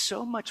is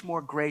so much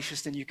more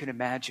gracious than you can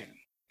imagine.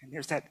 And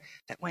there's that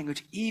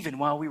language, even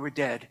while we were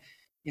dead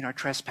in our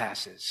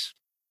trespasses.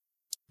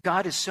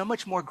 God is so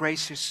much more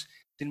gracious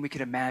than we could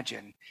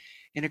imagine.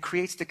 And it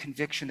creates the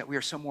conviction that we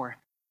are so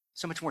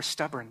much more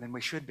stubborn than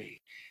we should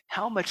be.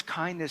 How much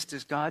kindness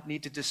does God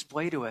need to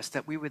display to us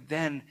that we would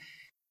then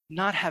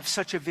not have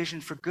such a vision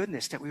for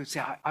goodness, that we would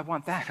say, I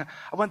want that.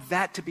 I want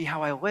that to be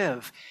how I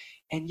live.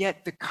 And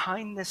yet the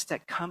kindness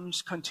that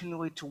comes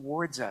continually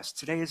towards us.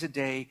 Today is a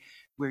day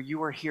where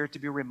you are here to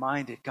be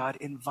reminded. God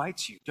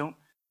invites you. Don't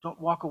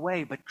walk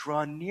away, but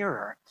draw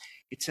nearer.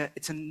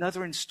 It's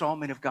another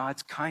installment of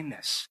God's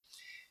kindness.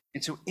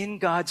 And so in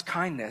God's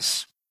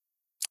kindness,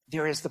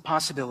 there is the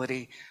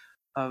possibility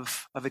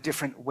of a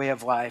different way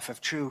of life, of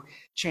true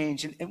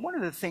change. And one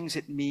of the things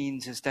it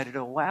means is that it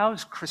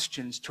allows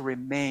Christians to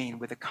remain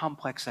with a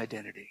complex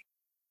identity.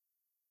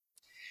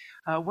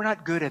 We're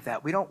not good at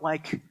that. We don't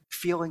like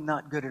feeling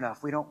not good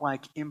enough. We don't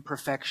like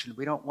imperfection.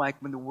 We don't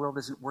like when the world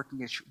isn't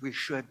working as we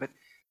should, but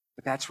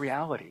that's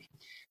reality.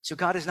 So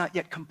God has not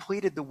yet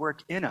completed the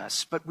work in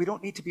us, but we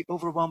don't need to be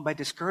overwhelmed by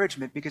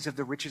discouragement because of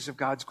the riches of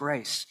God's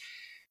grace.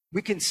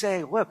 We can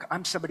say, look,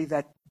 I'm somebody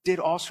that did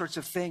all sorts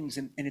of things,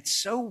 and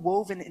it's so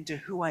woven into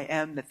who I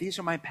am that these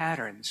are my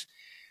patterns.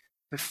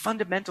 But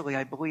fundamentally,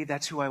 I believe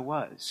that's who I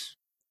was.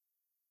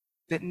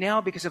 That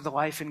now, because of the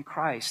life in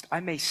Christ,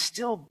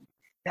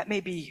 that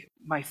may be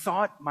my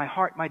thought, my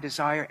heart, my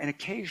desire, and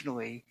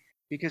occasionally,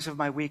 because of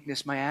my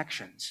weakness, my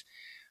actions.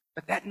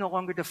 But that no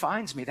longer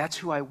defines me. That's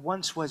who I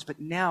once was, but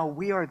now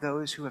we are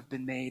those who have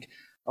been made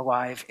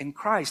alive in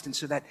Christ. And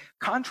so that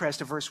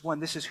contrast of verse 1,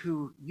 this is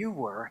who you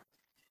were,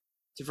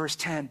 to verse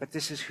 10, but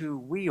this is who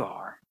we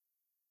are.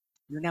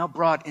 You're now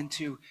brought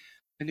into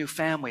a new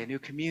family, a new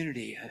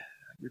community.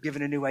 You're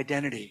given a new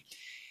identity,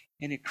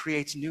 and it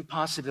creates new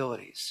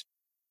possibilities.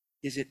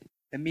 Is it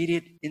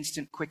immediate,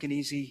 instant, quick, and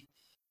easy?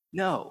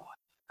 No.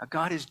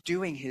 God is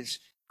doing his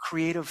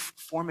creative,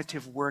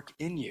 formative work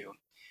in you,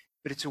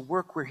 but it's a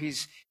work where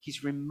he's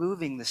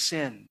removing the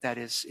sin that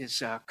is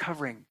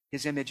covering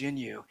his image in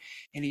you,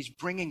 and he's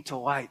bringing to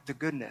light the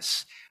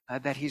goodness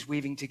that he's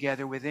weaving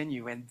together within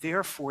you. And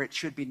therefore, it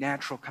should be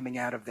natural coming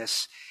out of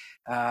this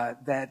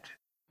that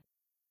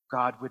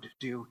God would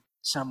do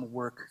some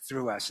work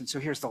through us. And so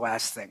here's the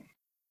last thing,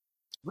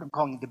 what I'm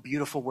calling the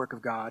beautiful work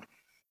of God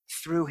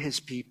through his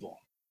people.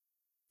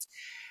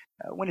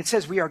 When it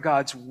says we are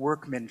God's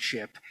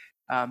workmanship,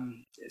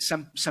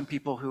 some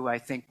people who I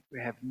think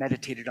have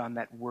meditated on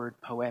that word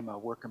poema,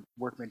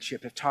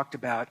 workmanship, have talked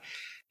about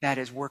that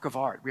as work of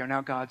art. We are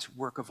now God's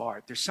work of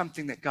art. There's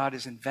something that God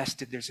has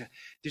invested.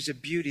 There's a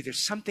beauty.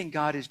 There's something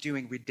God is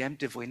doing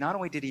redemptively. Not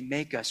only did he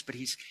make us, but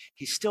he's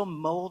still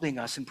molding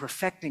us and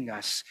perfecting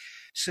us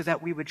so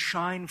that we would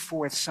shine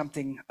forth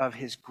something of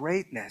his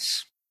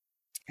greatness.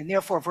 And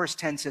therefore, verse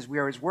 10 says we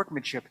are his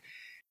workmanship,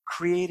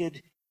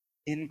 created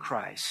in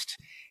Christ.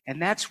 And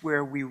that's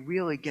where we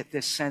really get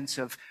this sense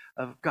of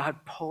God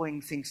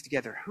pulling things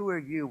together. Who are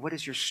you? What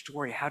is your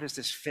story? How does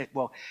this fit?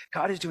 Well,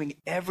 God is doing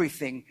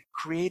everything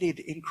created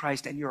in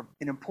Christ, and you're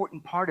an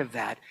important part of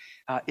that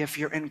if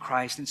you're in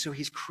Christ. And so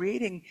he's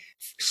creating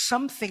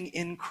something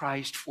in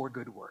Christ for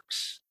good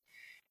works.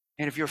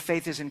 And if your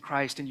faith is in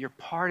Christ and you're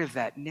part of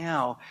that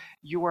now,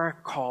 you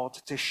are called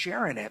to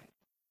share in it.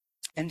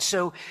 And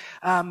so,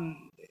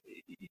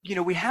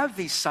 we have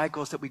these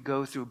cycles that we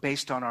go through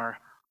based on our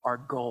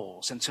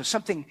goals. And so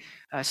something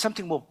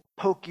will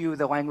poke you,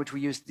 the language we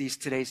use these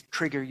days,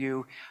 trigger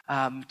you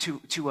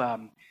to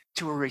a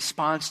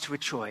response to a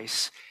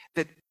choice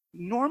that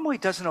normally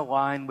doesn't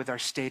align with our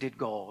stated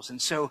goals. And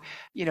so,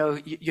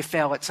 you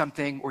fail at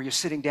something, or you're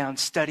sitting down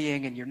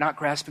studying and you're not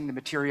grasping the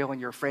material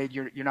and you're afraid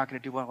you're not going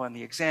to do well on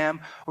the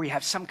exam, or you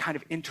have some kind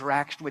of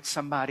interaction with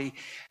somebody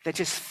that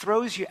just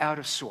throws you out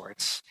of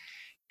sorts.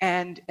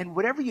 And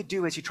whatever you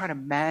do as you try to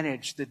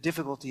manage the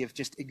difficulty of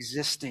just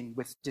existing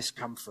with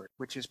discomfort,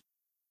 which is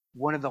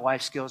one of the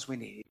life skills we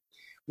need,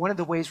 One of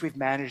the ways we've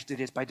managed it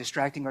is by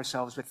distracting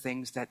ourselves with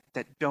things that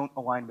don't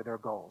align with our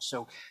goals.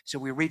 So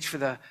we reach for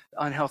the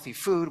unhealthy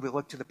food, we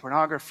look to the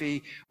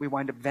pornography, we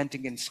wind up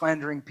venting and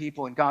slandering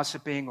people and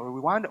gossiping, or we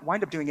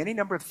wind up doing any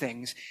number of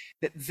things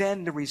that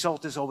then the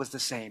result is always the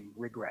same,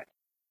 regret.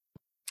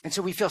 And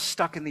so we feel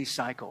stuck in these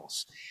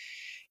cycles.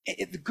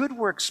 The good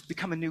works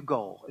become a new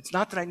goal. It's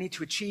not that I need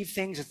to achieve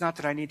things. It's not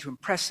that I need to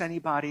impress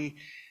anybody.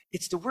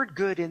 It's the word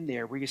good in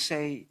there where you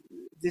say,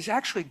 there's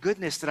actually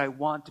goodness that I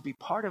want to be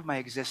part of my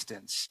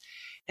existence.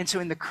 And so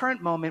in the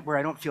current moment where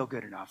I don't feel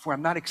good enough, where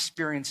I'm not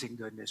experiencing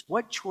goodness,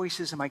 what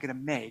choices am I going to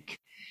make?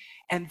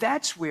 And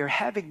that's where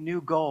having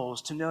new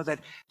goals, to know that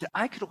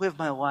I could live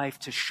my life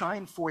to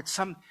shine forth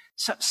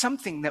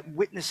something that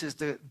witnesses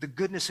the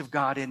goodness of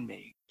God in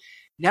me.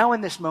 Now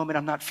in this moment,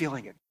 I'm not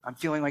feeling it. I'm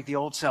feeling like the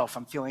old self.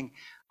 I'm feeling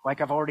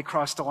like I've already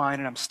crossed the line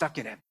and I'm stuck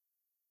in it.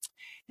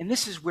 And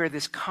this is where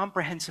this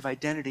comprehensive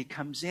identity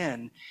comes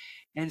in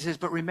and says,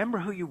 but remember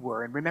who you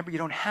were, and remember you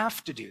don't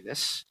have to do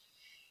this.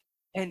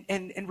 And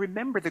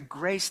remember the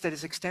grace that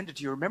is extended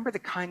to you. Remember the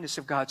kindness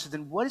of God. So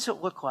then what does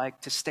it look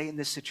like to stay in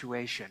this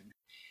situation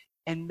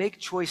and make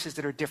choices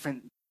that are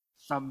different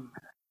from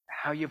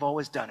how you've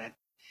always done it?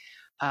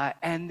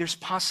 And there's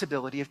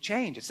possibility of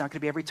change. It's not going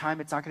to be every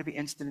time. It's not going to be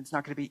instant. It's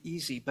not going to be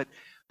easy. But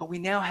we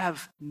now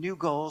have new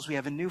goals. We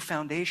have a new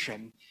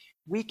foundation.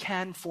 We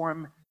can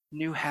form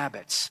new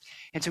habits.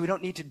 And so we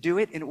don't need to do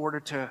it in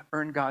order to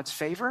earn God's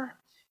favor.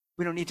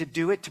 We don't need to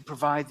do it to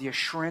provide the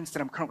assurance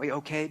that I'm currently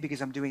okay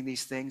because I'm doing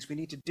these things. We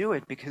need to do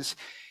it because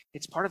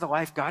it's part of the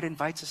life God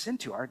invites us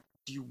into.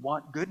 Do you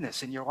want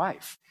goodness in your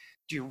life?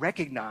 Do you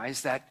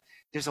recognize that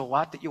there's a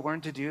lot that you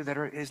learn to do that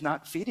is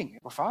not feeding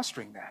or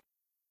fostering that?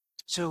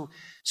 So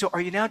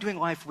are you now doing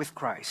life with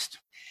Christ?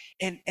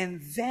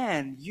 And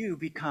then you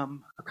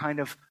become a kind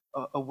of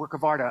a work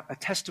of art, a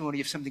testimony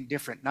of something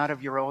different, not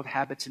of your old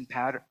habits and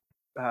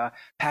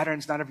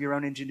patterns, not of your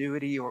own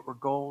ingenuity or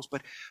goals,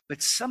 but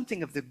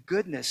something of the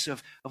goodness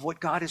of what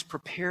God has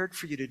prepared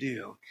for you to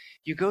do.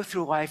 You go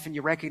through life and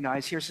you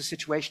recognize, here's a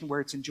situation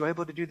where it's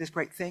enjoyable to do this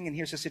great thing, and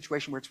here's a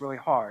situation where it's really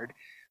hard.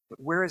 But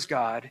where is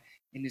God?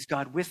 And is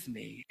God with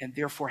me? And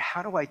therefore,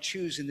 how do I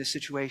choose in this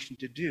situation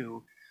to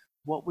do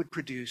what would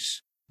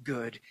produce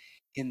good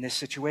in this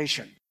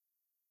situation?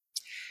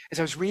 As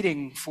I was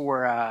reading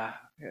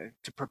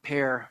to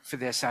prepare for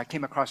this, I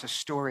came across a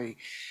story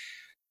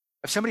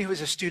of somebody who was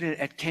a student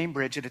at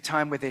Cambridge at a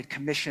time where they'd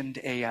commissioned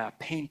a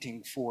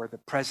painting for the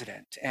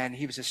president. And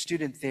he was a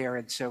student there,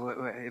 and so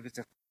it was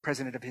the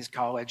president of his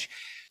college.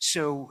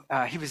 So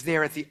he was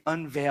there at the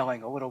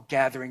unveiling, a little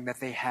gathering that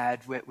they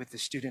had with the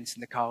students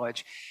in the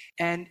college.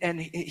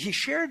 And he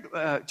shared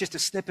just a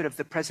snippet of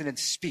the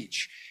president's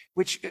speech,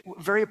 which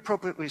very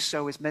appropriately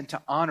so is meant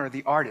to honor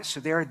the artist. So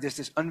there's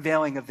this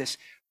unveiling of this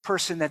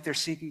person that they're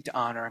seeking to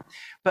honor.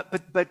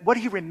 But what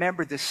he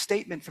remembered, this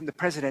statement from the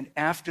president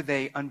after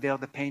they unveiled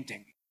the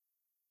painting.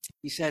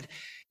 He said,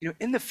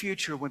 in the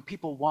future, when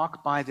people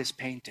walk by this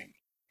painting,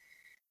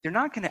 they're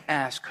not going to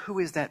ask, who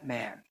is that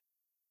man?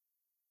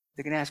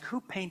 They're going to ask,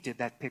 who painted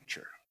that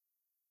picture?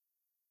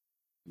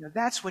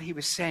 That's what he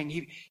was saying.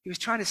 He was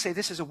trying to say,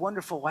 this is a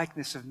wonderful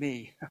likeness of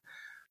me.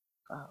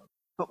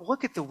 But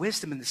look at the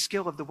wisdom and the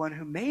skill of the one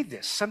who made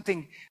this.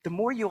 The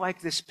more you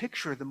like this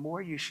picture, the more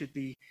you should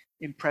be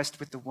impressed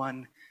with the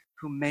one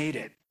who made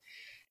it.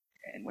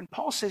 And when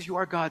Paul says you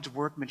are God's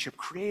workmanship,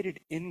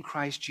 created in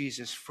Christ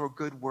Jesus for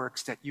good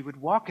works, that you would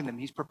walk in them,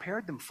 he's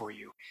prepared them for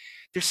you.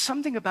 There's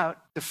something about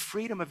the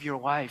freedom of your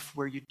life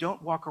where you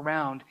don't walk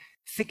around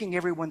thinking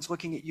everyone's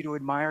looking at you to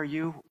admire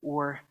you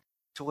or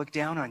to look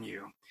down on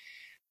you.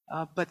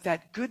 But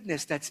that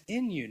goodness that's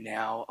in you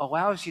now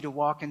allows you to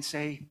walk and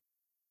say,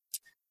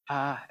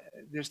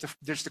 there's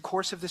the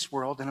course of this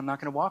world, and I'm not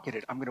going to walk in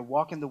it. I'm going to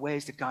walk in the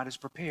ways that God has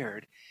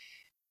prepared.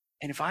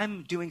 And if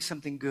I'm doing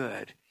something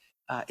good,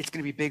 it's going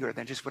to be bigger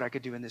than just what I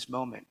could do in this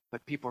moment.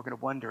 But people are going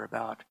to wonder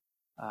about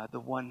the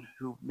one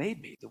who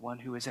made me, the one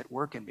who is at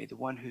work in me, the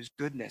one whose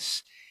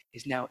goodness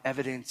is now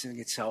evidencing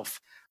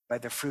itself by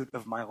the fruit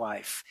of my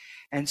life.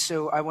 And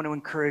so I want to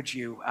encourage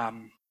you,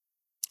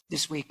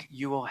 this week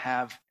you will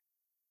have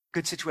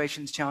good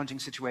situations, challenging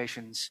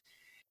situations.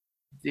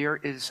 There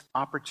is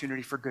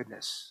opportunity for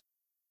goodness.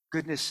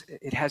 Goodness,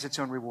 it has its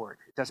own reward.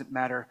 It doesn't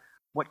matter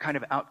what kind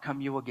of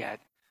outcome you will get.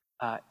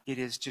 It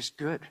is just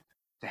good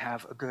to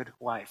have a good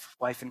life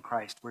in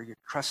Christ, where you're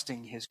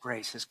trusting his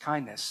grace, his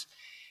kindness.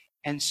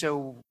 And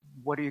so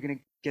what are you going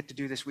to get to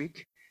do this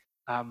week?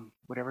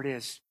 Whatever it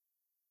is,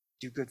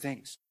 do good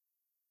things.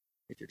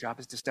 If your job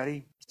is to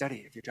study,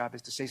 study. If your job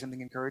is to say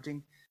something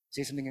encouraging,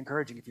 say something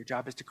encouraging. If your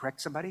job is to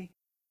correct somebody,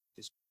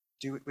 just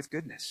do it with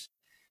goodness.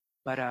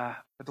 But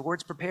the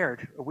Lord's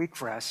prepared a week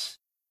for us.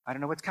 I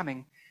don't know what's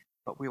coming,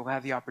 but we will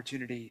have the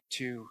opportunity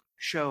to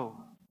show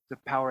the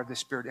power of the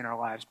Spirit in our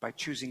lives by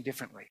choosing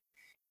differently,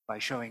 by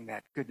showing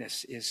that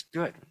goodness is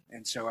good.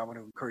 And so I want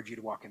to encourage you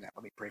to walk in that.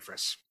 Let me pray for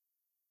us.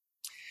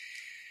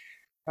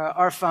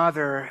 Our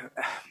Father,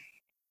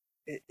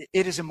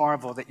 it is a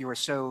marvel that you are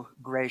so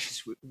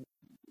gracious.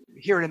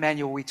 Here at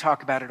Emmanuel, we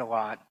talk about it a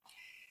lot.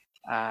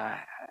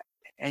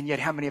 And yet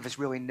how many of us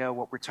really know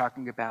what we're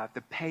talking about?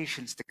 The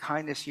patience, the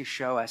kindness you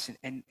show us,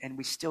 and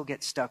we still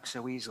get stuck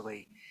so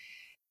easily.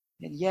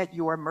 And yet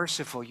you are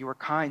merciful, you are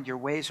kind, your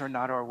ways are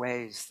not our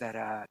ways,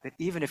 that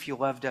even if you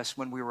loved us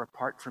when we were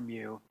apart from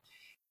you,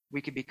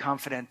 we could be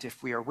confident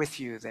if we are with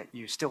you that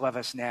you still love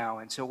us now.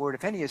 And so, Lord,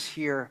 if any is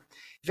here,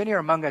 if any are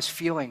among us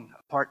feeling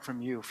apart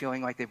from you,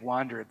 feeling like they've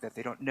wandered, that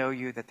they don't know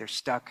you, that they're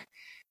stuck,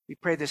 we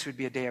pray this would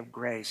be a day of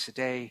grace, a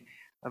day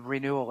of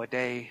renewal, a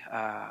day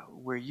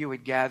where you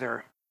would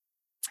gather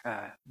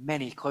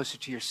many closer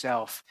to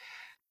yourself.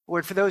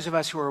 Lord, for those of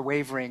us who are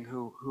wavering,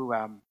 who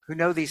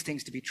know these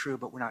things to be true,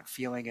 but we're not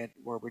feeling it,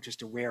 or we're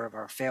just aware of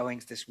our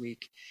failings this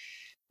week,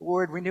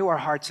 Lord, renew our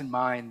hearts and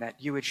mind that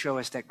you would show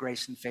us that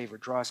grace and favor.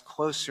 Draw us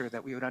closer,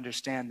 that we would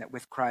understand that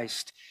with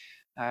Christ,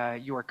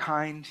 you are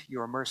kind, you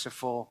are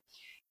merciful,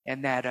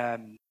 and that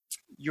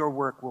your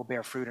work will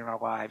bear fruit in our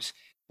lives.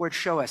 Lord,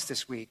 show us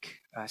this week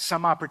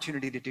some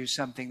opportunity to do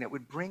something that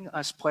would bring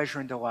us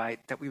pleasure and delight,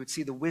 that we would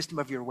see the wisdom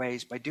of your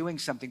ways by doing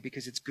something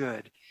because it's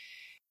good,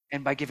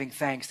 and by giving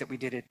thanks that we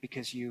did it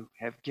because you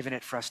have given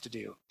it for us to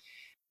do.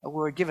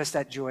 Lord, give us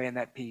that joy and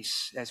that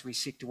peace as we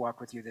seek to walk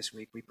with you this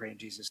week. We pray in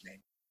Jesus'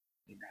 name.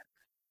 Amen.